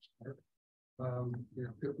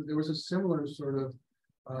 There was a similar sort of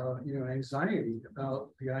anxiety about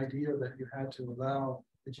the idea that you had to allow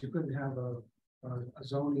that you couldn't have a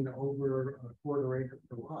zoning over a quarter acre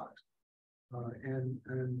per lot.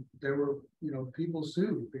 And there were, people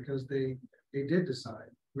sued because they did decide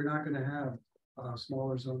we're not going to have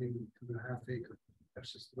smaller zoning than a half acre.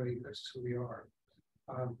 That's just the way, that's just who we are.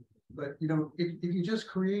 But if you just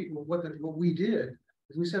create what we did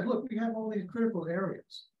is we said, look, we have all these critical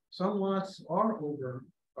areas. Some lots are over,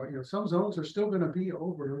 some zones are still going to be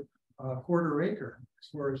over a quarter acre as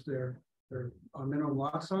far as their minimum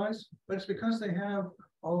lot size, but it's because they have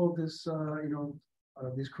all of this,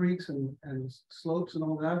 these creeks and slopes and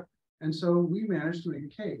all that. And so we managed to make a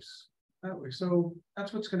case that way. So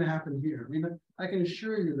that's what's going to happen here. I mean, I can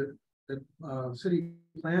assure you that city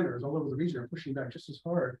planners all over the region are pushing back just as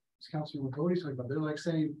hard as Councilman Cody's talking about. They're like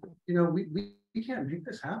saying, we can't make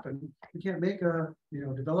this happen. We can't make a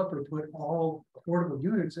developer put all affordable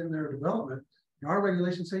units in their development. Our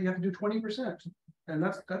regulations say you have to do 20%, and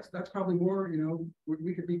that's probably more.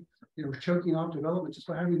 We could be choking off development just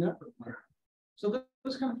by having that. So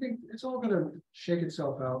those kind of things, it's all going to shake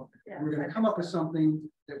itself out. Yeah, we're going to come up with something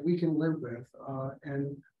that we can live with,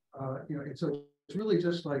 so it's really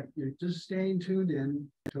just like just staying tuned in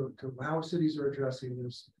to how cities are addressing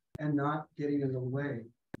this and not getting in the way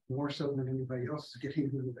more so than anybody else is getting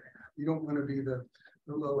in the way. You don't want to be the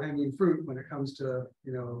low-hanging fruit when it comes to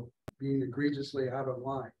being egregiously out of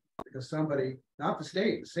line, because somebody, not the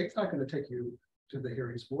state's not going to take you to the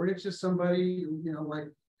hearings board. It's just somebody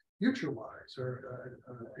like FutureWise or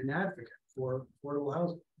an advocate for affordable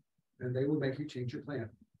housing, and they will make you change your plan.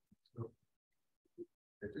 So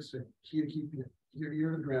it's just a key to keep your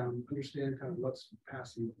ear to the ground, understand kind of what's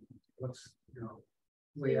passing, what's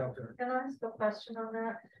way out there. Can I ask a question on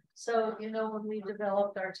that? So when we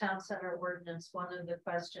developed our town center ordinance, one of the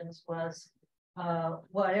questions was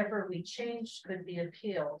whatever we changed could be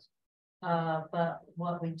appealed, but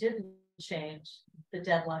what we didn't change, the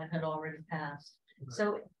deadline had already passed. Right.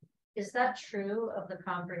 So is that true of the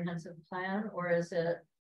comprehensive plan, or is it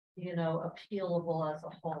appealable as a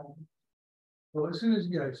whole? Well, as soon as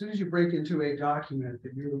you break into a document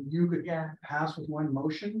that you could pass with one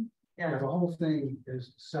motion, the whole thing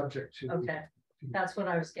is subject to. Okay, that's what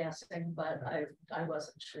I was guessing, but I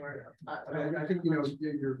wasn't sure. I think your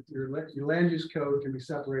land use code can be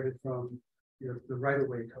separated from the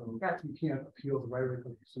right-of-way code. Right. You can't appeal the right-of-way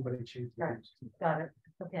code if somebody changed the Got it.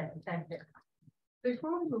 Okay, thank you.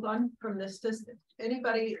 Before we move on from this, does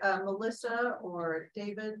anybody, Melissa or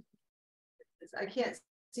David? I can't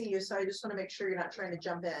see you, so I just want to make sure you're not trying to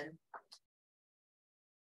jump in.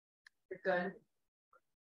 You're good.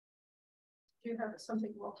 Do you have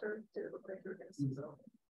something, Walter? Did it look like you were going to say something?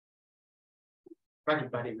 Probably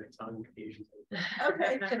biting my tongue occasionally.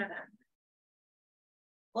 Okay.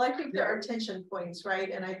 Well, I think there are tension points,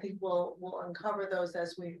 right? And I think we'll uncover those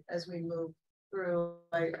as we move through.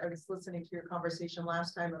 I was listening to your conversation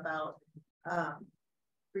last time about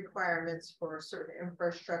requirements for certain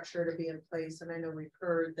infrastructure to be in place. And I know we've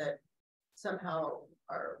heard that somehow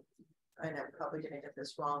and I'm probably gonna get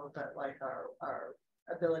this wrong, but like our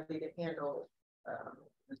ability to handle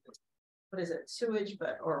what is it, sewage,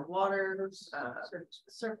 or water,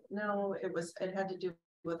 no, it had to do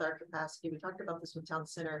with our capacity. We talked about this with Town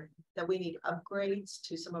Center, that we need upgrades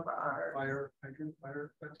to some of our fire.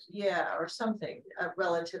 Yeah, or something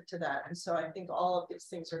relative to that. And so I think all of these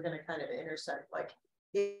things are going to kind of intersect. Like,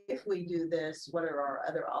 if we do this, what are our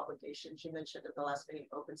other obligations? You mentioned at the last meeting,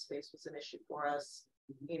 open space was an issue for us.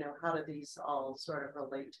 You know, how do these all sort of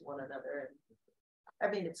relate to one another? And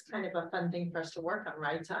I mean, it's kind of a fun thing for us to work on,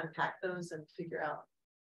 right? To unpack those and figure out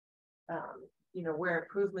you know, where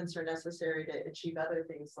improvements are necessary to achieve other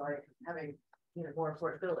things like having, you know, more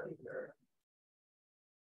affordability. Or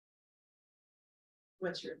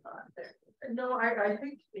what's your thought there? No, I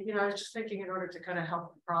think, you know, I was just thinking in order to kind of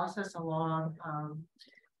help the process along,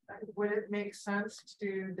 would it make sense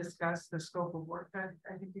to discuss the scope of work that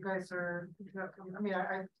I think you guys are, I mean,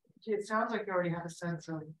 it sounds like you already have a sense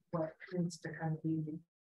of what needs to kind of be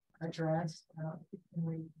addressed.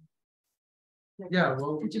 Yeah,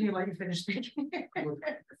 well, continue like you finished speaking.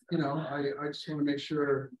 You know, I just want to make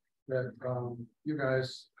sure that you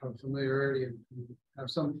guys have familiarity and have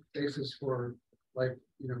some basis for, like,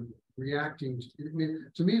 you know, reacting. I mean,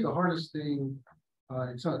 to me, the hardest thing,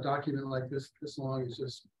 it's not a document like this long.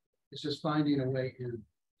 It's just finding a way in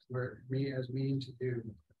where me as mean to do.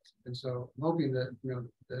 And so I'm hoping that, you know,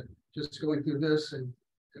 that just going through this, and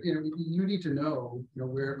you know, you need to know, you know,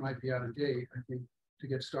 where it might be out of date, I think, to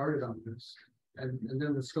get started on this. And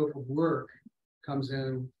then the scope of work comes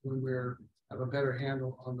in when have a better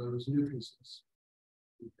handle on those new pieces.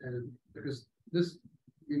 And because this,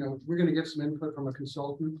 you know, we're going to get some input from a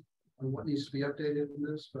consultant on what needs to be updated in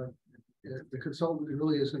this, but the consultant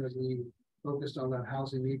really is going to be focused on that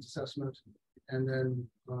housing needs assessment, and then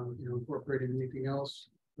you know, incorporating anything else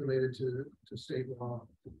related to state law.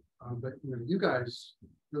 But you know, you guys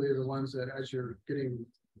really are the ones that, as you're getting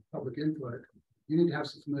public input, you need to have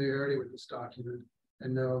some familiarity with this document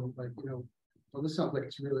and know, like, you know, well, this sounds like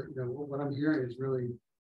it's really, you know, what I'm hearing is really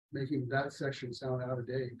making that section sound out of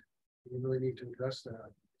date. You really need to address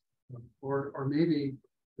that. Or maybe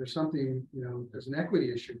there's something, you know, there's an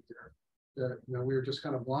equity issue there that, you know, we were just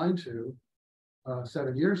kind of blind to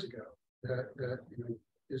 7 years ago, that you know,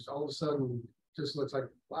 is all of a sudden just looks like,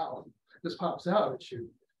 wow, this pops out at you.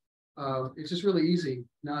 It's just really easy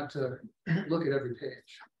not to look at every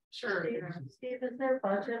page. Sure. Steve, is there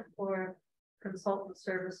budget for consultant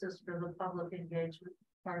services for the public engagement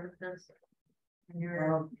part of this in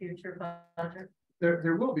your future budget?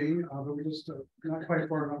 There will be, but we just not quite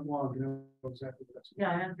far enough along to know exactly what that's.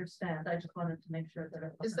 Yeah, I understand. I just wanted to make sure that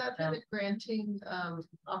it is that for the granting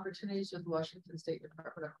opportunities with Washington State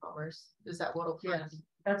Department of Commerce? Is that what will plan? Yes,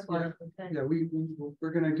 that's one of the things. Yeah,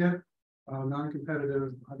 we're going to get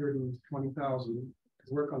non-competitive 120,000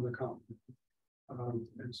 to work on the comp.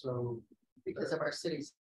 And so because of our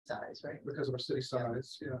city's size, right? Because of our city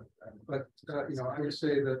size, yeah. But you know, I would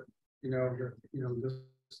say that, you know,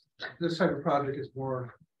 this type of project is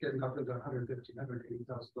more getting up into $150,000,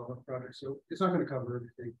 $180,000 project. So it's not going to cover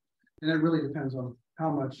everything. And it really depends on how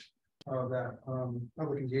much of that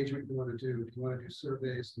public engagement you want to do. If you want to do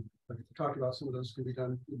surveys, like we talked about, some of those can be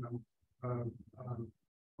done, you know,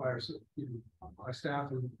 by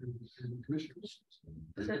staff and commissioners.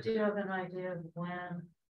 So do you have an idea of when,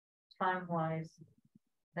 time-wise,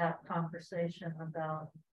 that conversation about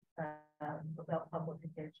public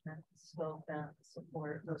engagement, scope, and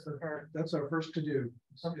support was occurred? That's our first to do.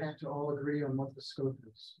 Okay. To all agree on what the scope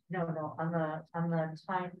is. No, on the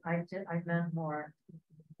time, I meant more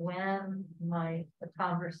when might the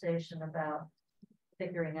conversation about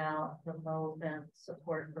figuring out the mode and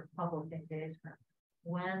support for public engagement,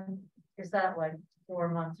 when is that, like 4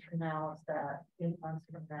 months from now? Is that 8 months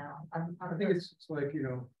from now? I think it's like, you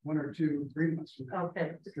know, 1 or 2, 3 months from now.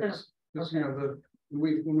 Okay. Because you know,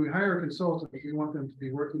 when we hire a consultant, we want them to be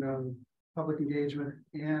working on public engagement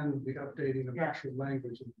and the updating of actual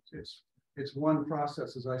language. It's one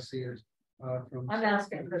process as I see it. I'm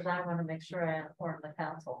asking because I want to make sure I inform the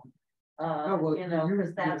council. well, you know, you-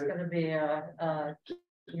 because that's you- gonna be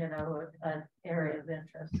you know, an area of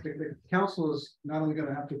interest. The council is not only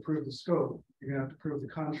gonna have to approve the scope, you're gonna have to approve the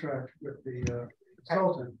contract with the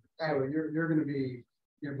consultant. So Right. you're gonna be,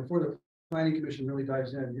 you know, before the planning commission really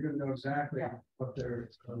dives in, you're gonna know exactly Yeah. what their.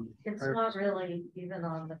 It's not really even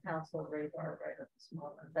on the council radar right at this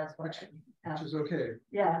moment. That's what. Which is okay.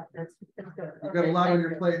 Yeah, it's good. You've got a Okay, lot on thank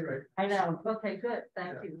your you. plate, right? I know. Okay, good.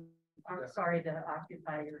 Thank Yeah. you. I'm Yeah. sorry to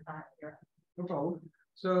occupy your time here. No problem.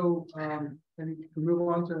 So, can we move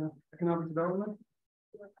on to economic development?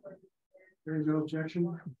 There is no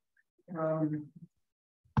objection.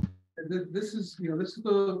 This is, you know, this is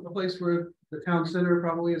the place where the town center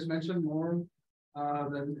probably is mentioned more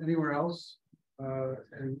than anywhere else.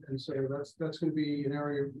 And so that's going to be an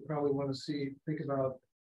area we probably want to think about,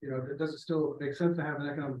 you know, does it still make sense to have an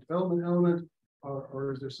economic development element,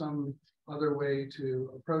 or is there some other way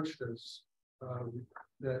to approach this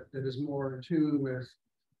that is more in tune with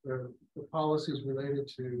the policies related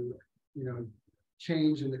to, you know,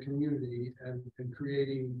 change in the community and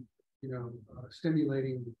creating, you know,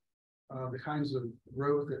 stimulating the kinds of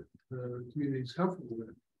growth that the community is comfortable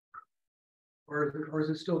with, or is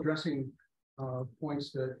it still addressing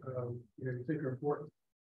points that you know, you think are important?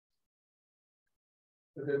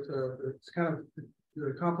 But it's kind of,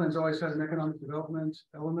 the comp plan's always had an economic development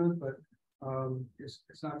element, but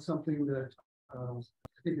it's not something that I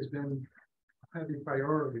think has been a heavy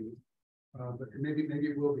priority, but maybe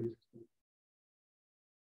it will be.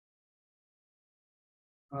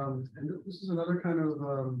 And this is another kind of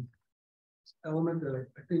element that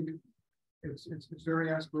I think it's very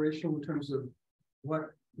aspirational in terms of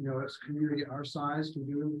what, you know, as a community our size can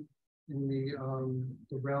do in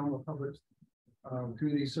the realm of public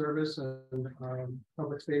community service and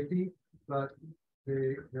public safety, but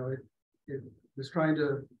it was trying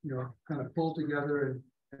to, you know, kind of pull together and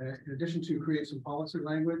in addition to create some policy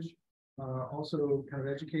language, also kind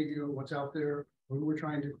of educate you on what's out there, who we're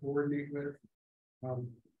trying to coordinate with,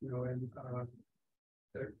 you know, and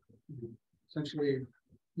essentially,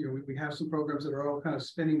 you know, we have some programs that are all kind of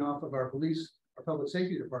spinning off of our police, our public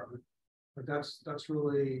safety department, but that's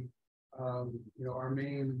really, you know, our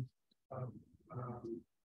main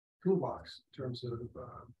toolbox in terms of,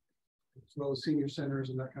 as well as senior centers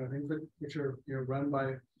and that kind of thing, but which are, you know, run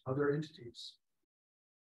by other entities.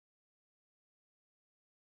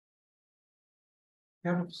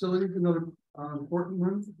 Capital facilities, another important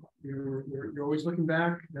one. You're always looking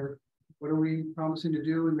back at what are we promising to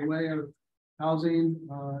do in the way of housing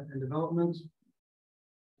and development,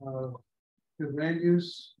 good land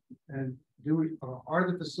use, and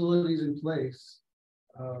are the facilities in place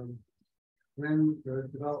when the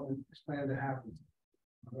development is planned to happen?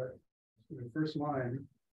 The first line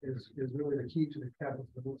is really the key to the capital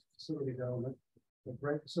facility development. The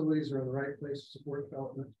right facilities are in the right place to support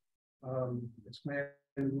development. It's planned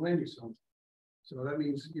in land use zone. So that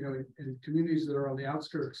means, you know, in communities that are on the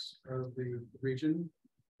outskirts of the region,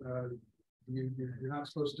 you're not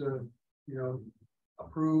supposed to, you know,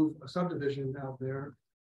 approve a subdivision out there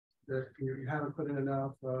that you haven't put in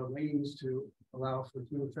enough lanes to allow for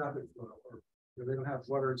smooth traffic flow, or you know, they don't have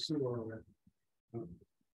water and sewer already. You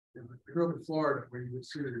know, I grew up in Florida, where you would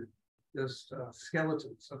see just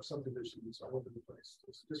skeletons of subdivisions all over the place.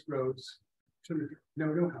 It's just roads,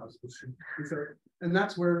 no houses. And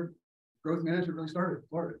that's where growth management really started in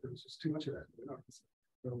Florida. There was just too much of that. You know?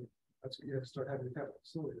 So that's what you have to start having a capital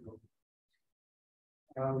facility.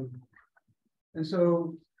 And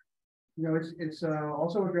so, you know, it's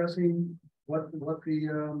also addressing what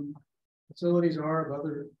the facilities are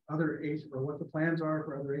of other agencies, or what the plans are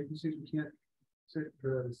for other agencies. We can't sit,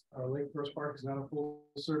 the Lake Forest Park is not a full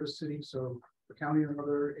service city, so the county and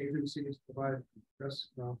other agencies provide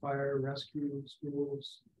fire, rescue,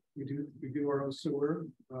 schools. We do our own sewer.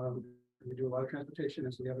 We do a lot of transportation,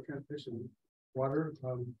 and so we have a transportation. Water,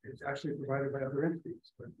 it's actually provided by other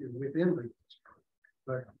entities, but within Lake Forest Park.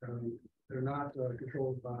 But they're not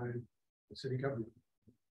controlled by the city government.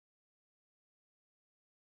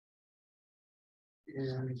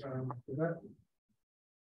 And so that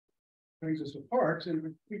brings us to parks,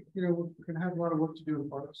 and we, you know, we're going to have a lot of work to do in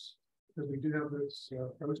parks because we do have this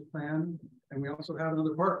proposed plan, and we also have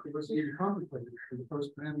another park that was even contemplated, and the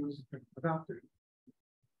proposed plan was adopted.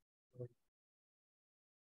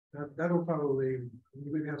 That'll probably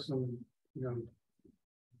maybe have some, you know,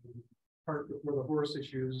 part before the horse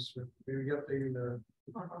issues, maybe updating the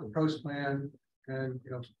proposed plan, and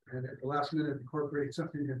you know, and at the last minute incorporate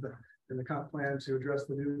something in the comp plan to address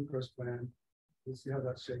the new proposed plan. We'll see how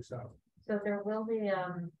that shakes out. So there will be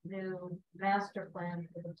a new master plan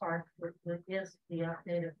for the park, which is the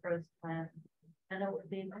updated first plan. And it would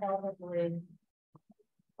be probably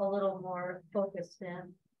a little more focused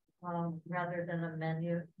in, rather than a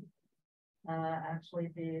menu. Actually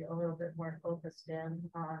be a little bit more focused in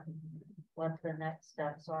on what the next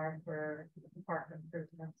steps are for park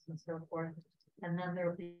improvements and so forth. And then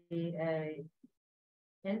there'll be a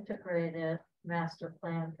integrated master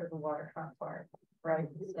plan for the waterfront park, right?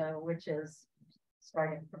 So, which is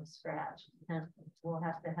starting from scratch, and we'll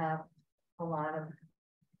have to have a lot of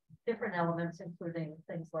different elements, including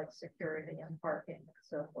things like security and parking and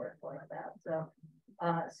so forth like that. So,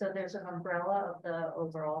 so there's an umbrella of the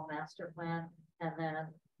overall master plan, and then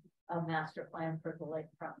a master plan for the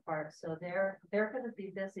lakefront park. So they're going to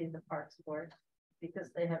be busy, the Parks Board,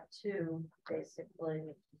 because they have two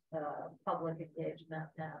basically public engagement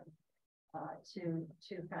and two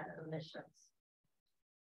kind of missions.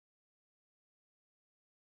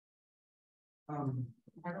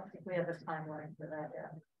 I don't think we have a timeline for that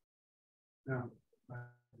yet. No.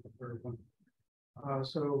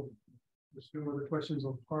 So there's no other questions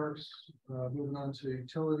on parks. Moving on to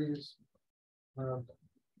utilities.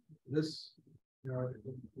 This, you know,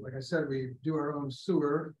 like I said, we do our own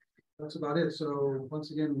sewer. That's about it. So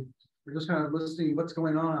once again, we're just kind of listing what's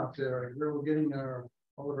going on out there, where we're getting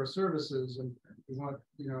all of our services, and we want,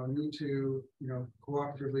 need to,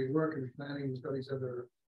 cooperatively work in planning with these other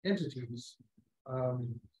entities.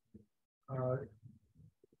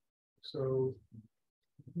 So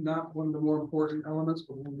not one of the more important elements,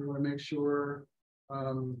 but we want to make sure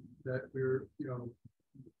that we're,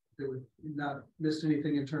 that we not missed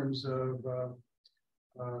anything in terms of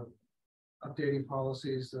updating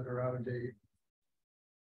policies that are out of date.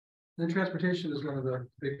 Then transportation is one of the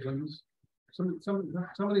big ones. Some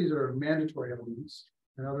of these are mandatory elements,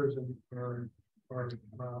 and others are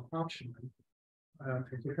optional. So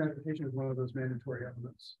transportation is one of those mandatory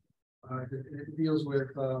elements. It deals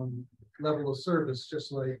with level of service,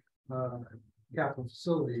 just like capital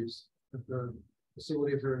facilities. If the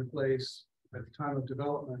facilities are in place at the time of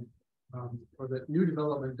development, or that new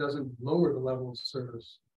development doesn't lower the level of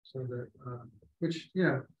service, so that which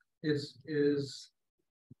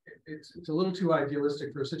it's a little too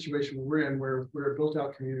idealistic for a situation we're in, where we're a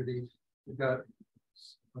built-out community. We've got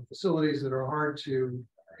facilities that are hard to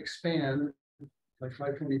expand, like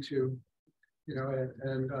 522,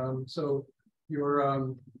 so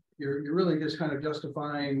you're really just kind of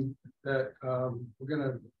justifying that we're going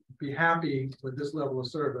to be happy with this level of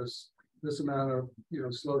service, this amount of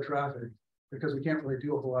slow traffic, because we can't really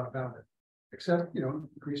do a whole lot about it, except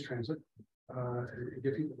increase transit,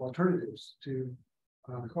 give people alternatives to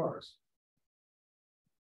cars.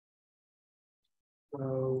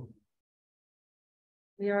 So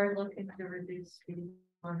we are looking to reduce speed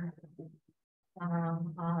on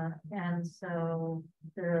and so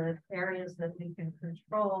the areas that we can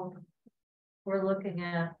control, we're looking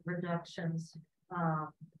at reductions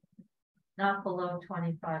not below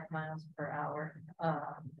 25 miles per hour.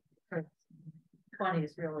 For 20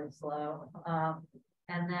 is really slow.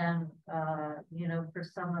 And then, for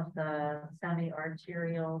some of the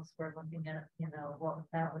semi-arterials, we're looking at, what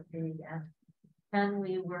that would be. And can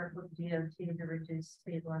we work with DOT to reduce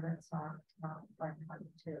speed limits on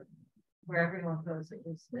 522, where everyone goes at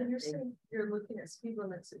least 50. When you're saying you're looking at speed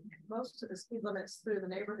limits, most of the speed limits through the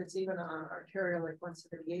neighborhoods, even on arterial like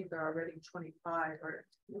 178, they're already 25. Or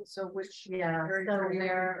so which so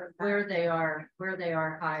where they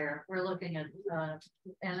are higher. We're looking at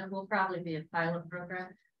and it will probably be a pilot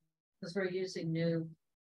program because we're using new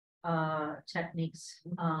techniques.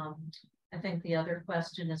 I think the other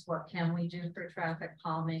question is, what can we do for traffic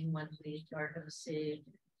calming when we are going to see,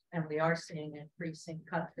 and we are seeing increasing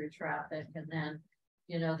cut through traffic. And then,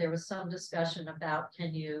 there was some discussion about,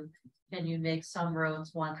 can you make some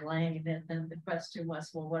roads one lane? And then the question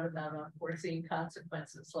was, well, what about unforeseen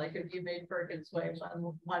consequences? Like if you made Perkins Way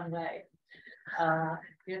one way,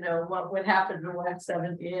 what would happen to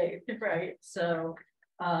 178, right? So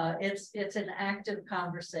it's an active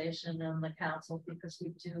conversation in the council, because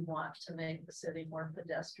we do want to make the city more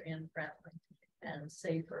pedestrian friendly and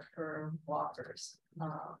safer for walkers.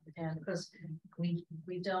 And because we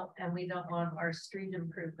don't want our street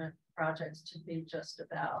improvement projects to be just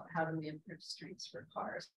about how do we improve streets for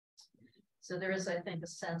cars. So there is, I think, a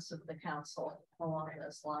sense of the council along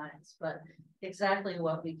those lines, but exactly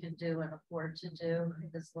what we can do and afford to do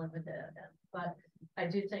is limited. But I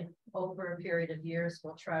do think over a period of years,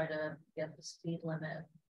 we'll try to get the speed limit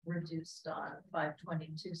reduced on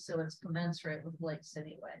 522, so it's commensurate with Lake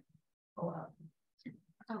City Way.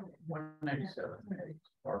 197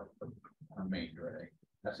 on Main Drag.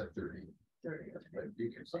 That's a 30. But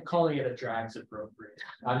you can So calling it a drag's appropriate.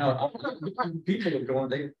 I know people are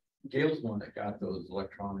going. Gail's the one that got those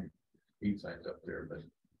electronic speed signs up there, but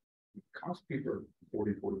it costs people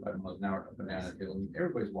 40-45 miles an hour up and down a hill, and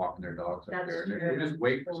everybody's walking their dogs up That's there, and true. they're just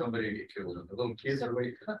waiting for somebody to get killed, and the little kids are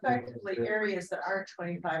waiting. Effectively, areas that are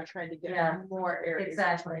 25 trying to get Yeah. more areas. of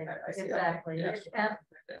Exactly, 25. I see that. exactly. Yeah.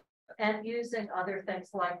 And using other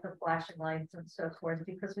things like the flashing lights and so forth,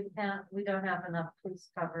 because we don't have enough police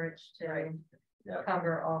coverage to Yeah.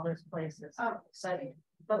 cover all those places. Oh,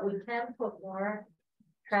 But we can put more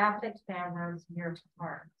traffic cameras near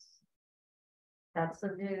parks. That's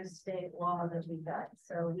a new state law that we got,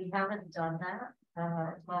 so we haven't done that,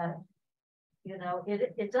 but you know,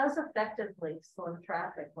 it does effectively slow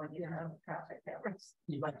traffic when you have traffic cameras.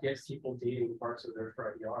 You might get people deeding parts of their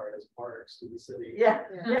front yard as parks to the city. Yeah.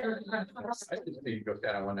 I just need to go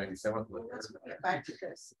down on 197th. Let's get back to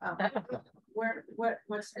this.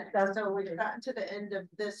 What's next? So we've gotten to the end of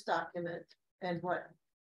this document, and what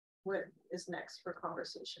is next for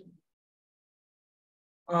conversation?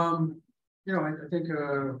 You know, I think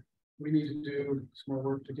we need to do some more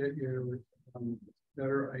work to get you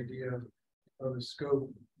better idea of the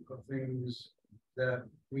scope of things that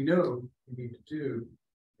we know we need to do,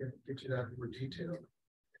 get you that more detail.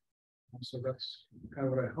 So that's kind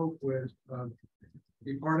of what I hope would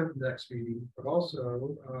be part of the next meeting, but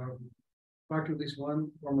also talk to at least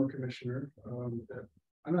one former commissioner. That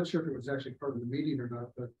I'm not sure if it was actually part of the meeting or not,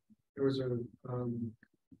 but there was a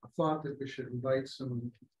thought that we should invite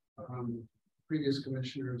some previous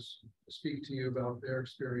commissioners to speak to you about their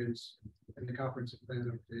experience in the comprehensive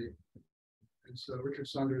plan update. And so Richard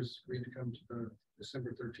Saunders agreed to come to the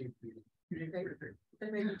December 13th meeting.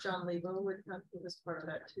 And maybe John Lebo would come to this part of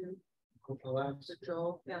that too. I'll ask.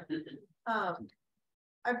 Joel, yeah.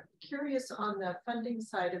 I'm curious on the funding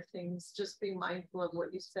side of things, just being mindful of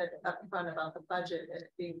what you said up front about the budget and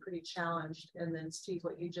it being pretty challenged. And then Steve,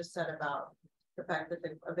 what you just said about the fact that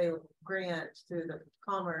the available grant through the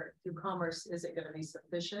commerce, is it going to be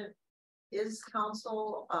sufficient? Is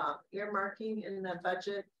council earmarking in the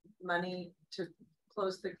budget money to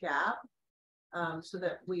close the gap so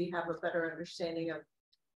that we have a better understanding of,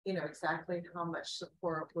 you know, exactly how much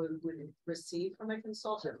support we would receive from a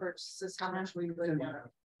consultant versus how much we would get?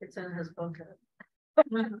 It's in his budget.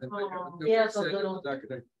 He has a little-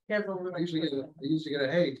 I usually get a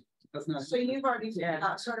hey. That's not. So you've already figured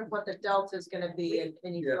out sort of what the delta is going to be,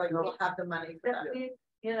 and you feel like we'll have the money for that.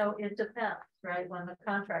 You know, it depends, right? When the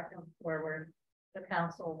contract comes forward, the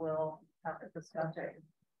council will have to discuss it.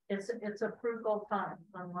 It's a frugal time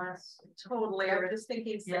unless. Totally. I'm just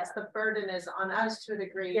thinking since Yeah. the burden is on us to a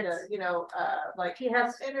degree to, It's- you know, like. Steve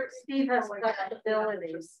has Oh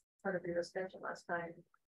flexibilities. Part of your discussion last time.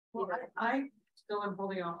 Well, I still am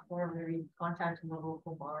holding off for maybe contacting the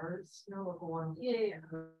local bars, you know, local ones. Yeah.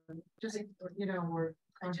 Just, you know, we're.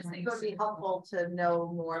 I just think it would be helpful to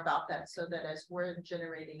know more about that so that as we're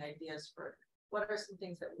generating ideas for what are some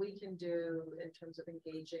things that we can do in terms of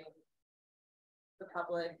engaging the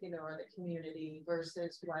public, you know, or the community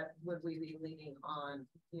versus what would we be leaning on,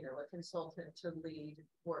 you know, a consultant to lead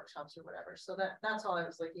workshops or whatever. So that's all I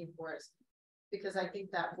was looking for is because I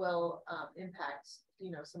think that will impact,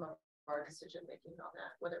 you know, some of our decision making on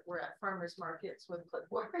that, whether we're at farmers markets with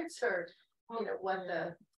clipboards or, you know, what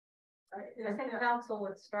the. I think council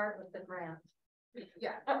would start with the grant.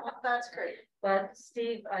 Yeah, well, that's great. But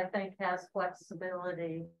Steve, I think, has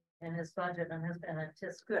flexibility in his budget and has been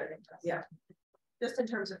anticipating. this. Yeah. Just in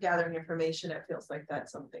terms of gathering information, it feels like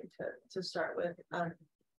that's something to start with. Maddie,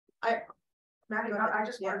 I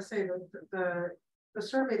just want to say that the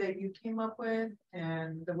survey that you came up with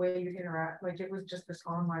and the way you interact, like it was just this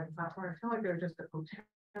online platform. I feel like there's just a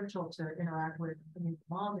potential to interact with, I mean,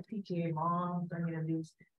 the PTA moms, I mean,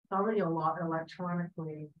 these already a lot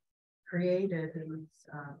electronically created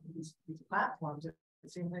these platforms.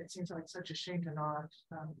 It seems like such a shame to not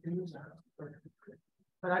use them.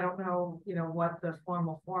 But I don't know, you know, what the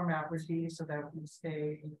formal format would be so that we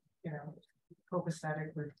stay, you know,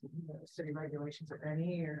 copacetic with city regulations, if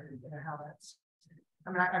any, or you know, how that's.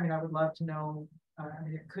 I mean, I would love to know. I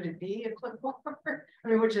mean, could it be a clipboard? I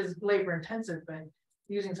mean, which is labor intensive, but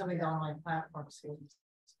using some of these online platforms seems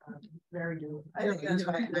very doable. I think that's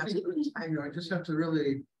why I just have to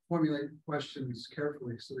really formulate questions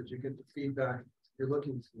carefully so that you get the feedback you're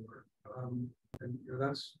looking for. And you know,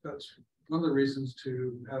 that's one of the reasons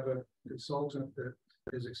to have a consultant that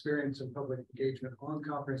is experienced in public engagement on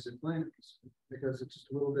comprehensive plans, because it's just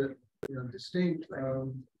a little bit, you know, distinct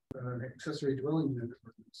from accessory dwelling unit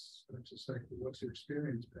ordinance. It's just like, what's your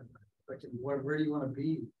experience been? Like, where do you want to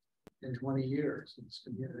be in 20 years in this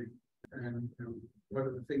community? And you know, what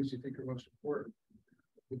are the things you think are most important?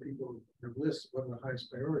 the people, their list, what are the highest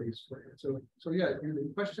priorities for it. So yeah,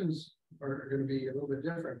 the questions are going to be a little bit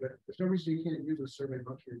different, but there's no reason you can't use a survey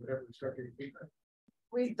monkey or whatever to start getting feedback.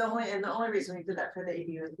 The only reason we did that for the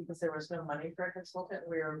ADU is because there was no money for a consultant.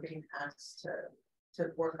 We were being asked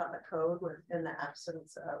to work on the code in the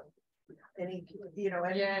absence of any,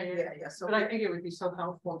 yeah. So but I think it would be so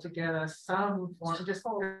helpful to get us some form, just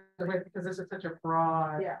because this is such a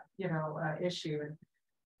broad, issue, and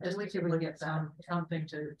just we can get something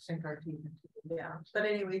to sink our teeth into. Yeah, but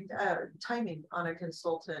anyway, timing on a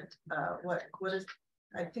consultant, what is,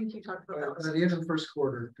 I think you talked about At the end of the first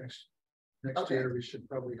quarter next Okay. year, we should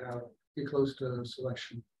probably be close to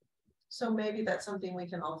selection. So maybe that's something we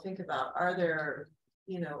can all think about. Are there,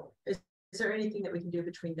 is there anything that we can do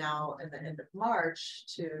between now and the end of March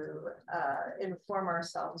to inform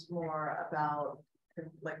ourselves more about,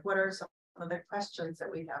 like, what are some of the questions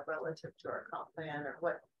that we have relative to our comp plan, or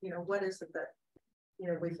what is it that,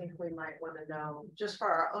 we think we might want to know just for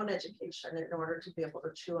our own education in order to be able to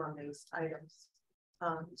chew on these items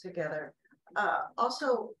together.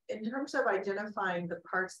 Also, in terms of identifying the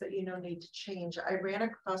parts that need to change, I ran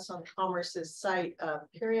across on Commerce's site a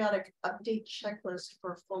periodic update checklist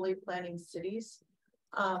for fully planning cities.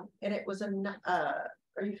 And it was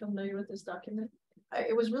are you familiar with this document?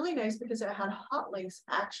 It was really nice because it had hot links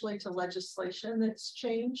actually to legislation that's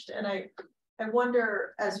changed. And I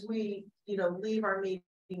wonder, as we leave our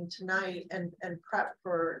meeting tonight and prep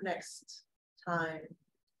for next time,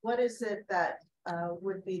 what is it that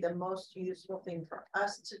would be the most useful thing for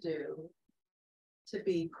us to do to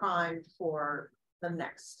be primed for the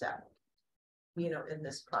next step, in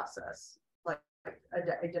this process, like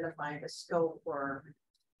identifying the scope, or,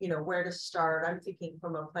 where to start. I'm thinking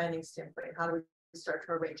from a planning standpoint, how do we start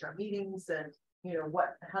to arrange our meetings, and,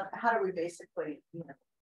 how do we basically,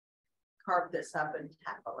 carve this up and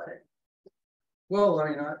tackle it? Well, I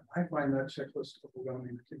mean, I find that checklist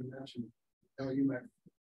overwhelming. I can imagine how you might,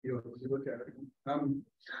 you look at it. I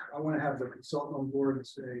want to have the consultant on board and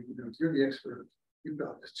say, you're the expert. You've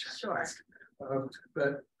got this checklist. Sure.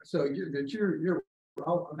 But so you're.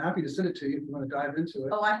 I'm happy to send it to you if you want to dive into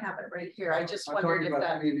it. Oh, I have it right here. I just wondered if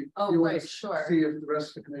that. I mean, Oh, you right, want to sure. see if the rest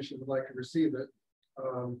of the commission would like to receive it.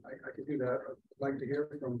 I could do that. I'd like to hear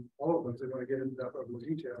from all of them if they want to get into that level of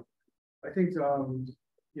detail. I think there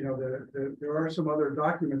are some other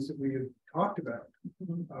documents that we have talked about,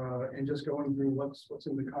 and just going through what's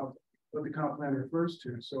in the what the comp plan refers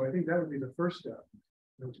to. So I think that would be the first step.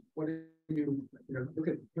 What do you look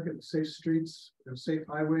at the safe streets, safe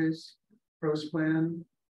highways, pros plan,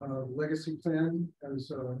 legacy plan,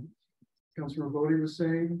 as Councilor Bodie was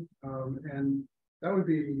saying, and that would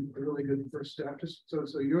be a really good first step. Just so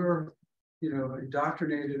you're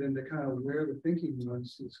indoctrinated into kind of where the thinking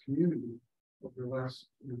was in this community over the last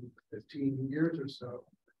 15 years or so,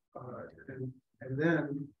 and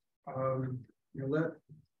then I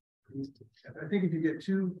think if you get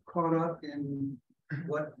too caught up in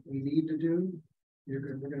what we need to do, we're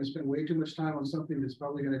going to spend way too much time on something that's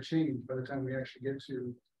probably going to change by the time we actually get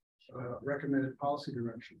to recommended policy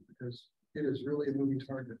direction, because it is really a moving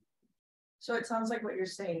target. So it sounds like what you're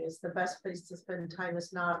saying is the best place to spend time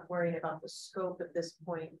is not worrying about the scope at this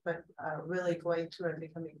point, but really going through and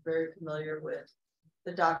becoming very familiar with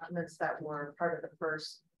the documents that were part of the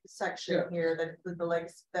first section here, the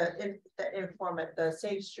informant, the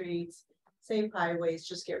safe streets, safe highways,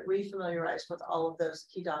 just get refamiliarized with all of those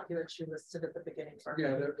key documents you listed at the beginning.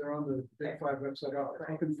 Yeah, they're on the Big Five website. I'll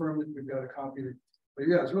confirm that we've got a copy. But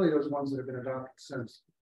yeah, it's really those ones that have been adopted since.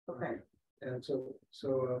 Okay. And so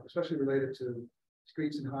especially related to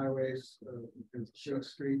streets and highways, and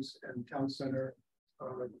streets and town center.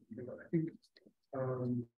 I think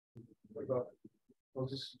what about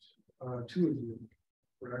just two of you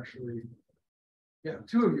were actually,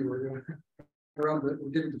 two of you were around we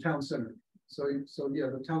did the town center. So yeah,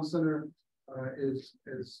 the town center is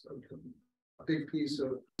a big piece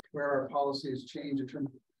of where our policies change in terms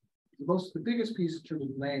of the biggest piece in terms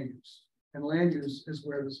of land use. And land use is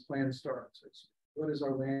where this plan starts. It's what is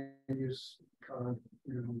our land use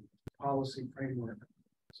policy framework.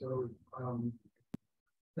 So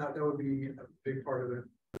that would be a big part of it.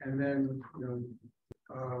 And then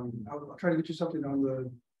I'll try to get you something on the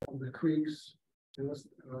creeks. That's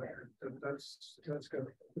got a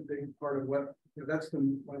big part of what that's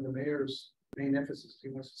one of the mayor's main emphasis. He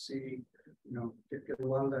wants to see get a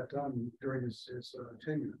lot of that done during his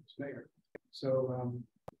tenure as mayor. So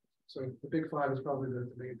so the Big Five is probably the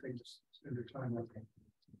main thing to spend your time on.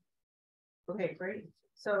 Okay, great.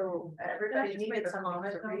 So everybody needed a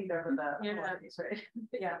moment to read over the right?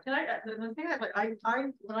 Yeah. Can the thing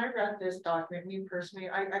when I read this document, me personally,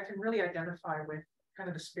 I can really identify with kind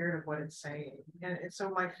of the spirit of what it's saying. And so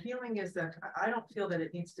my feeling is that I don't feel that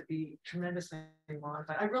it needs to be tremendously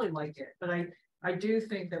modified. I really like it, but I do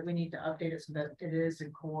think that we need to update it so that it is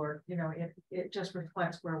in core, you know, it just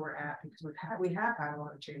reflects where we're at, because we have had a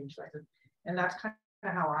lot of change. And that's kind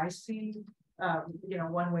of how I see, you know,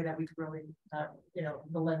 one way that we could really, you know,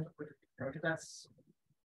 the lens of that's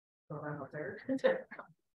what I'm out there.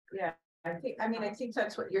 Yeah, I think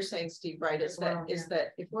that's what you're saying, Steve, right? Is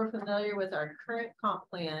that if we're familiar with our current comp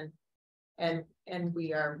plan and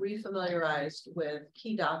we are refamiliarized with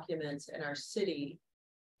key documents in our city,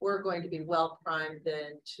 we're going to be well primed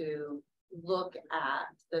then to look at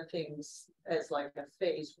the things as like a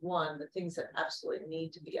phase one, the things that absolutely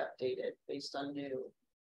need to be updated based on new.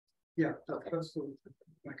 Yeah, okay. That's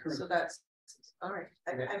my current. So that's all right.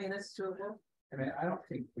 I mean, that's doable. I mean, I don't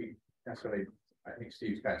think we necessarily, I think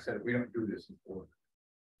Steve's kind of said it, we don't do this in order.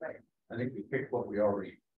 Right. I think we pick what we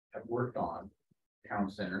already have worked on, town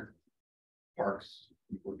center, parks,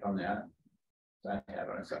 we've worked on that. I have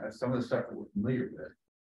some of the stuff that we're familiar with.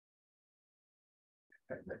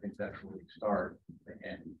 I think that's where we start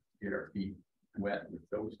and get our feet wet with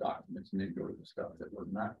those documents and then go to the stuff that we're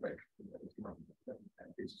not ready for.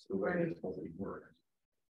 It's just the way it totally works.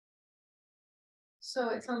 So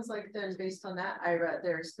it sounds like then based on that, Ira,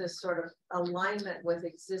 there's this sort of alignment with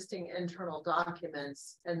existing internal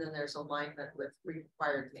documents, and then there's alignment with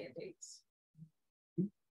required mandates.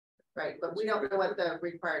 Right, but we don't know what the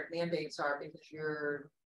required mandates are because you're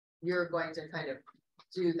going to kind of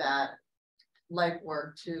do that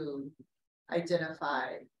legwork to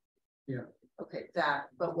identify. Yeah. Okay,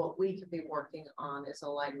 but what we could be working on is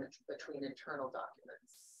alignment between internal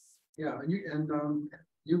documents. Yeah, and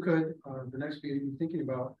you could, the next meeting, be thinking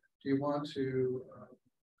about, do you want to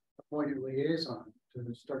appoint a liaison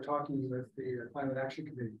to start talking with the Climate Action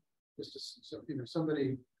Committee? Just to, so, you know,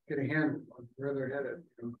 somebody get a hand on where they're headed.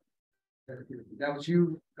 You know, now that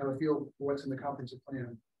you have a feel for what's in the comprehensive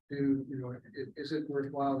plan, is it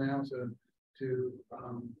worthwhile now to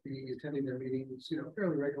be attending their meetings, you know,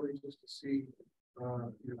 fairly regularly, just to see,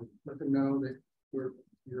 let them know that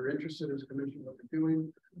you're interested as a commission, what they're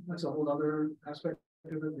doing. That's a whole other aspect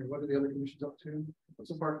of it. And what are the other commissions up to?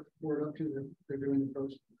 What's the park board up to that they're doing the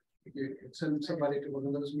post? You can send somebody to one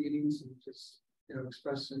of those meetings and just, you know,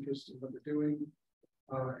 express interest in what they're doing,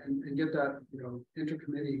 and get that, you know,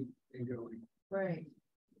 intercommittee thing going. Right.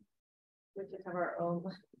 We could have our own.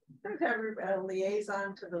 Have a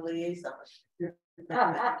liaison to the liaison.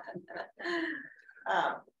 Yeah.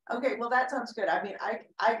 Okay, well, that sounds good. I mean,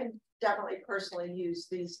 I can definitely personally use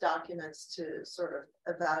these documents to sort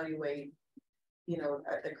of evaluate, you know,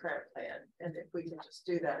 the current plan. And if we can just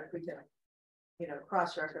do that, if we can, you know,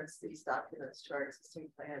 cross-reference these documents to our existing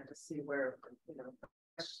plan to see where, you know,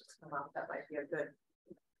 questions come up, that might be a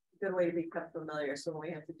good way to become familiar. So when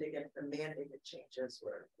we have to dig into the mandated changes,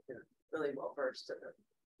 we're, you know, really well versed in the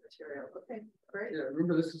material. Okay, great. Yeah,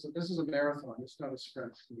 remember this is a marathon. It's not a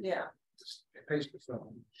sprint. Yeah. Just pace yourself.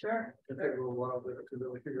 Sure. It take a little while to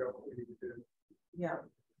really figure out what we need to do. Yeah.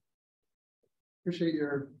 Appreciate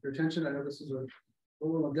your attention. I know this is a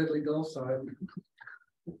little on deadly dull side,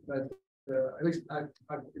 but at least I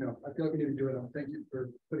feel like we need to do it. Thank you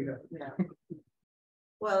for putting up. Yeah.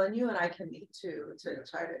 Well, and you and I can meet too to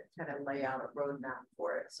try to kind of lay out a roadmap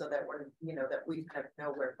for it, so that we're, you know, that we kind of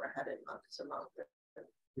know where we're headed month to month.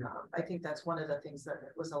 Yeah. I think that's one of the things that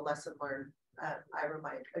was a lesson learned. Ira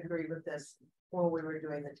might agree with this. When we were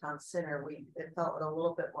doing the town center, it felt a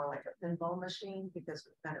little bit more like a pinball machine because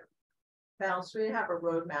we kind of balanced. We didn't have a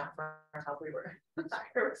roadmap for how we were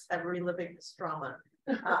reliving this trauma,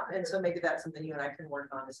 and so maybe that's something you and I can work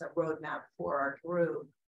on, is a roadmap for our group,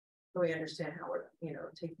 so we understand how we're, you know,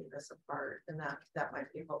 taking this apart, and that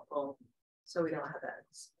might be helpful, so we don't have that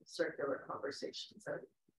circular conversations that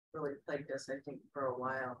really plagued us, I think, for a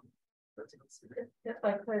while. If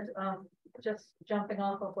I could, just jumping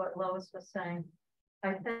off of what Lois was saying,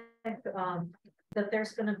 I think that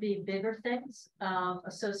there's going to be bigger things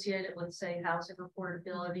associated with, say, housing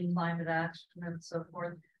affordability, climate action, and so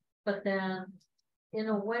forth. But then, in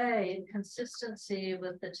a way, consistency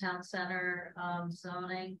with the town center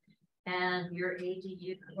zoning and your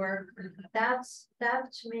ADU work, that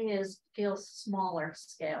to me feels smaller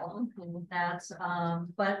scale. That's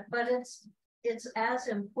but it's as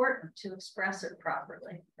important to express it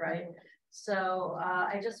properly, right? So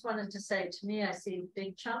I just wanted to say, to me, I see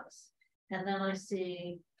big chunks, and then I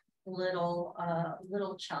see little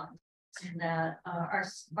chunks that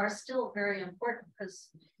are still very important, because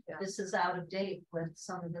this is out of date with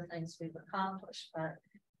some of the things we've accomplished, but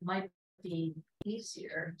might be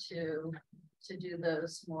easier to do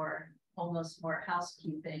those more almost more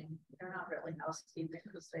housekeeping. They're not really housekeeping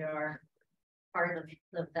because they are part of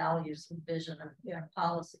the values and vision of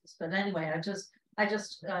policies. But anyway, I just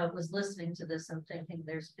was listening to this and thinking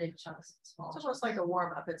there's big chunks and small. It's almost like a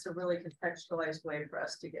warm up. It's a really contextualized way for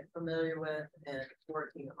us to get familiar with and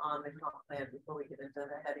working on the comp plan before we get into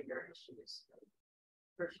the heavier issues.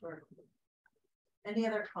 For sure. Any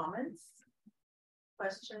other comments?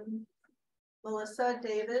 Questions? Melissa,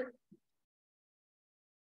 David?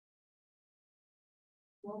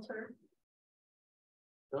 Walter?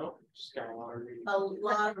 No, just got a lot of reading. A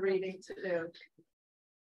lot of reading to do.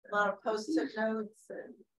 A lot of post-it notes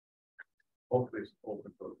and Hopefully it's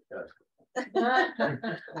open for the test.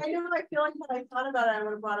 I know, I feel like when I thought about it, I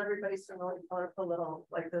would have brought everybody some really colorful little,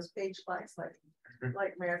 like those page flags, like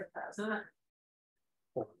Meredith has.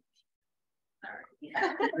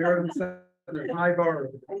 Meredith said there's high bar.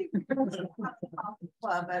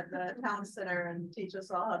 Club at the town center and teach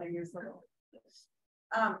us all how to use them.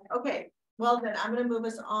 Okay, well then I'm gonna move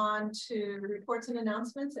us on to reports and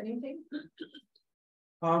announcements. Anything?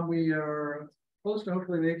 We are close to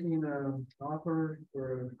hopefully making an offer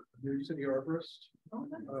for a new city arborist.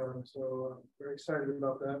 So very excited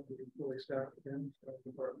about that. We're fully staffed again.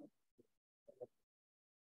 Department.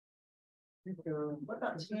 What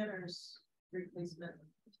about Tanner's replacement?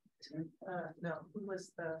 No, who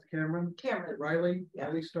was the Cameron. Riley. Yeah.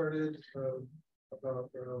 Riley started about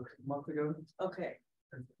a month ago. Okay.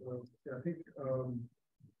 And, yeah, I think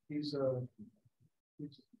he's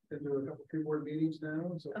been to a couple pre-board meetings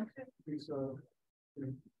now, so Okay. he's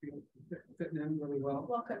fitting in really well.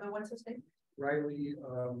 Welcome. And what's his name? Riley.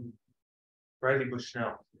 Riley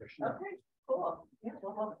Bushnell. Okay, cool. Yeah,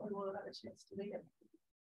 well, hopefully we'll have a chance to meet him.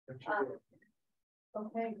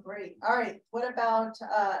 Okay, great. All right. What about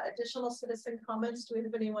additional citizen comments? Do we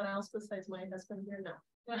have anyone else besides my husband here? No.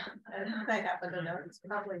 I happen to know he's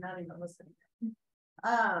probably not even listening.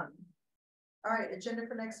 All right, agenda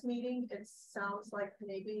for next meeting. It sounds like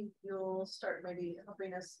maybe you'll start maybe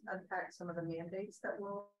helping us unpack some of the mandates that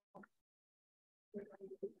will.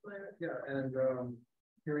 Yeah, and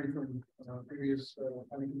hearing from previous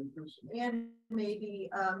planning commissioners. And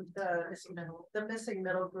maybe the missing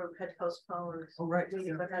middle group had postponed. Oh, right.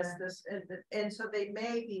 Meeting with us this, and so they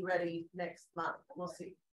may be ready next month. We'll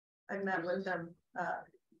see. I met with them.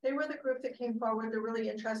 They were the group that came forward. They're really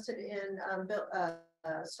interested in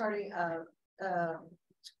starting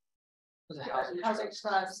housing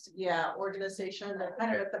trust, organization. They're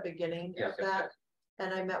kind of at the beginning of that.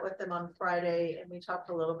 And I met with them on Friday and we talked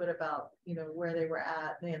a little bit about, where they were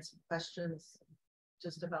at and they had some questions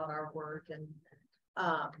just about our work. And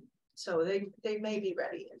so they may be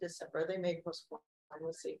ready in December. They may postpone,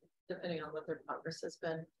 we'll see, depending on what their progress has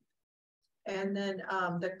been. And then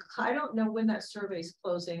I don't know when that survey is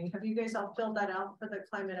closing. Have you guys all filled that out for the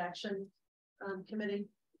climate action committee?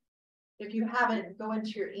 If you haven't, go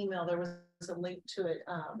into your email. There was a link to it.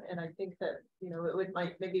 And I think that, it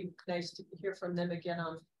might maybe be nice to hear from them again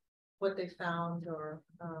on what they found or,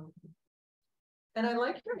 and I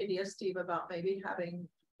like your idea, Steve, about maybe having,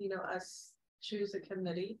 us choose a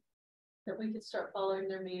committee that we could start following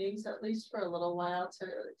their meetings, at least for a little while to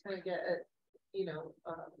kind of get,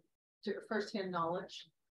 to firsthand knowledge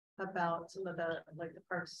about some of the, like the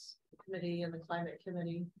Parks Committee and the Climate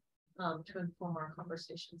Committee, to inform our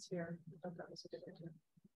conversations here. I thought that was a good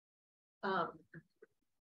idea.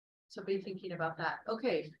 So be thinking about that.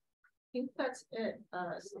 Okay, I think that's it.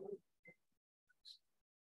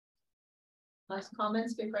 Last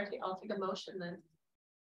comments before I'll take a motion then.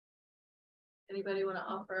 Anybody want to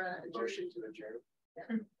offer a motion to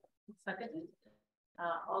adjourn? Second.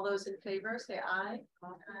 All those in favor say aye.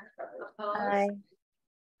 Opposed? Aye.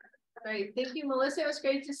 Great. Thank you, Melissa. It was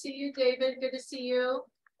great to see you, David. Good to see you.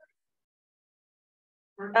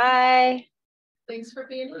 Bye. Thanks for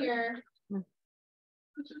being here.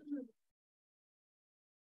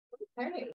 Okay.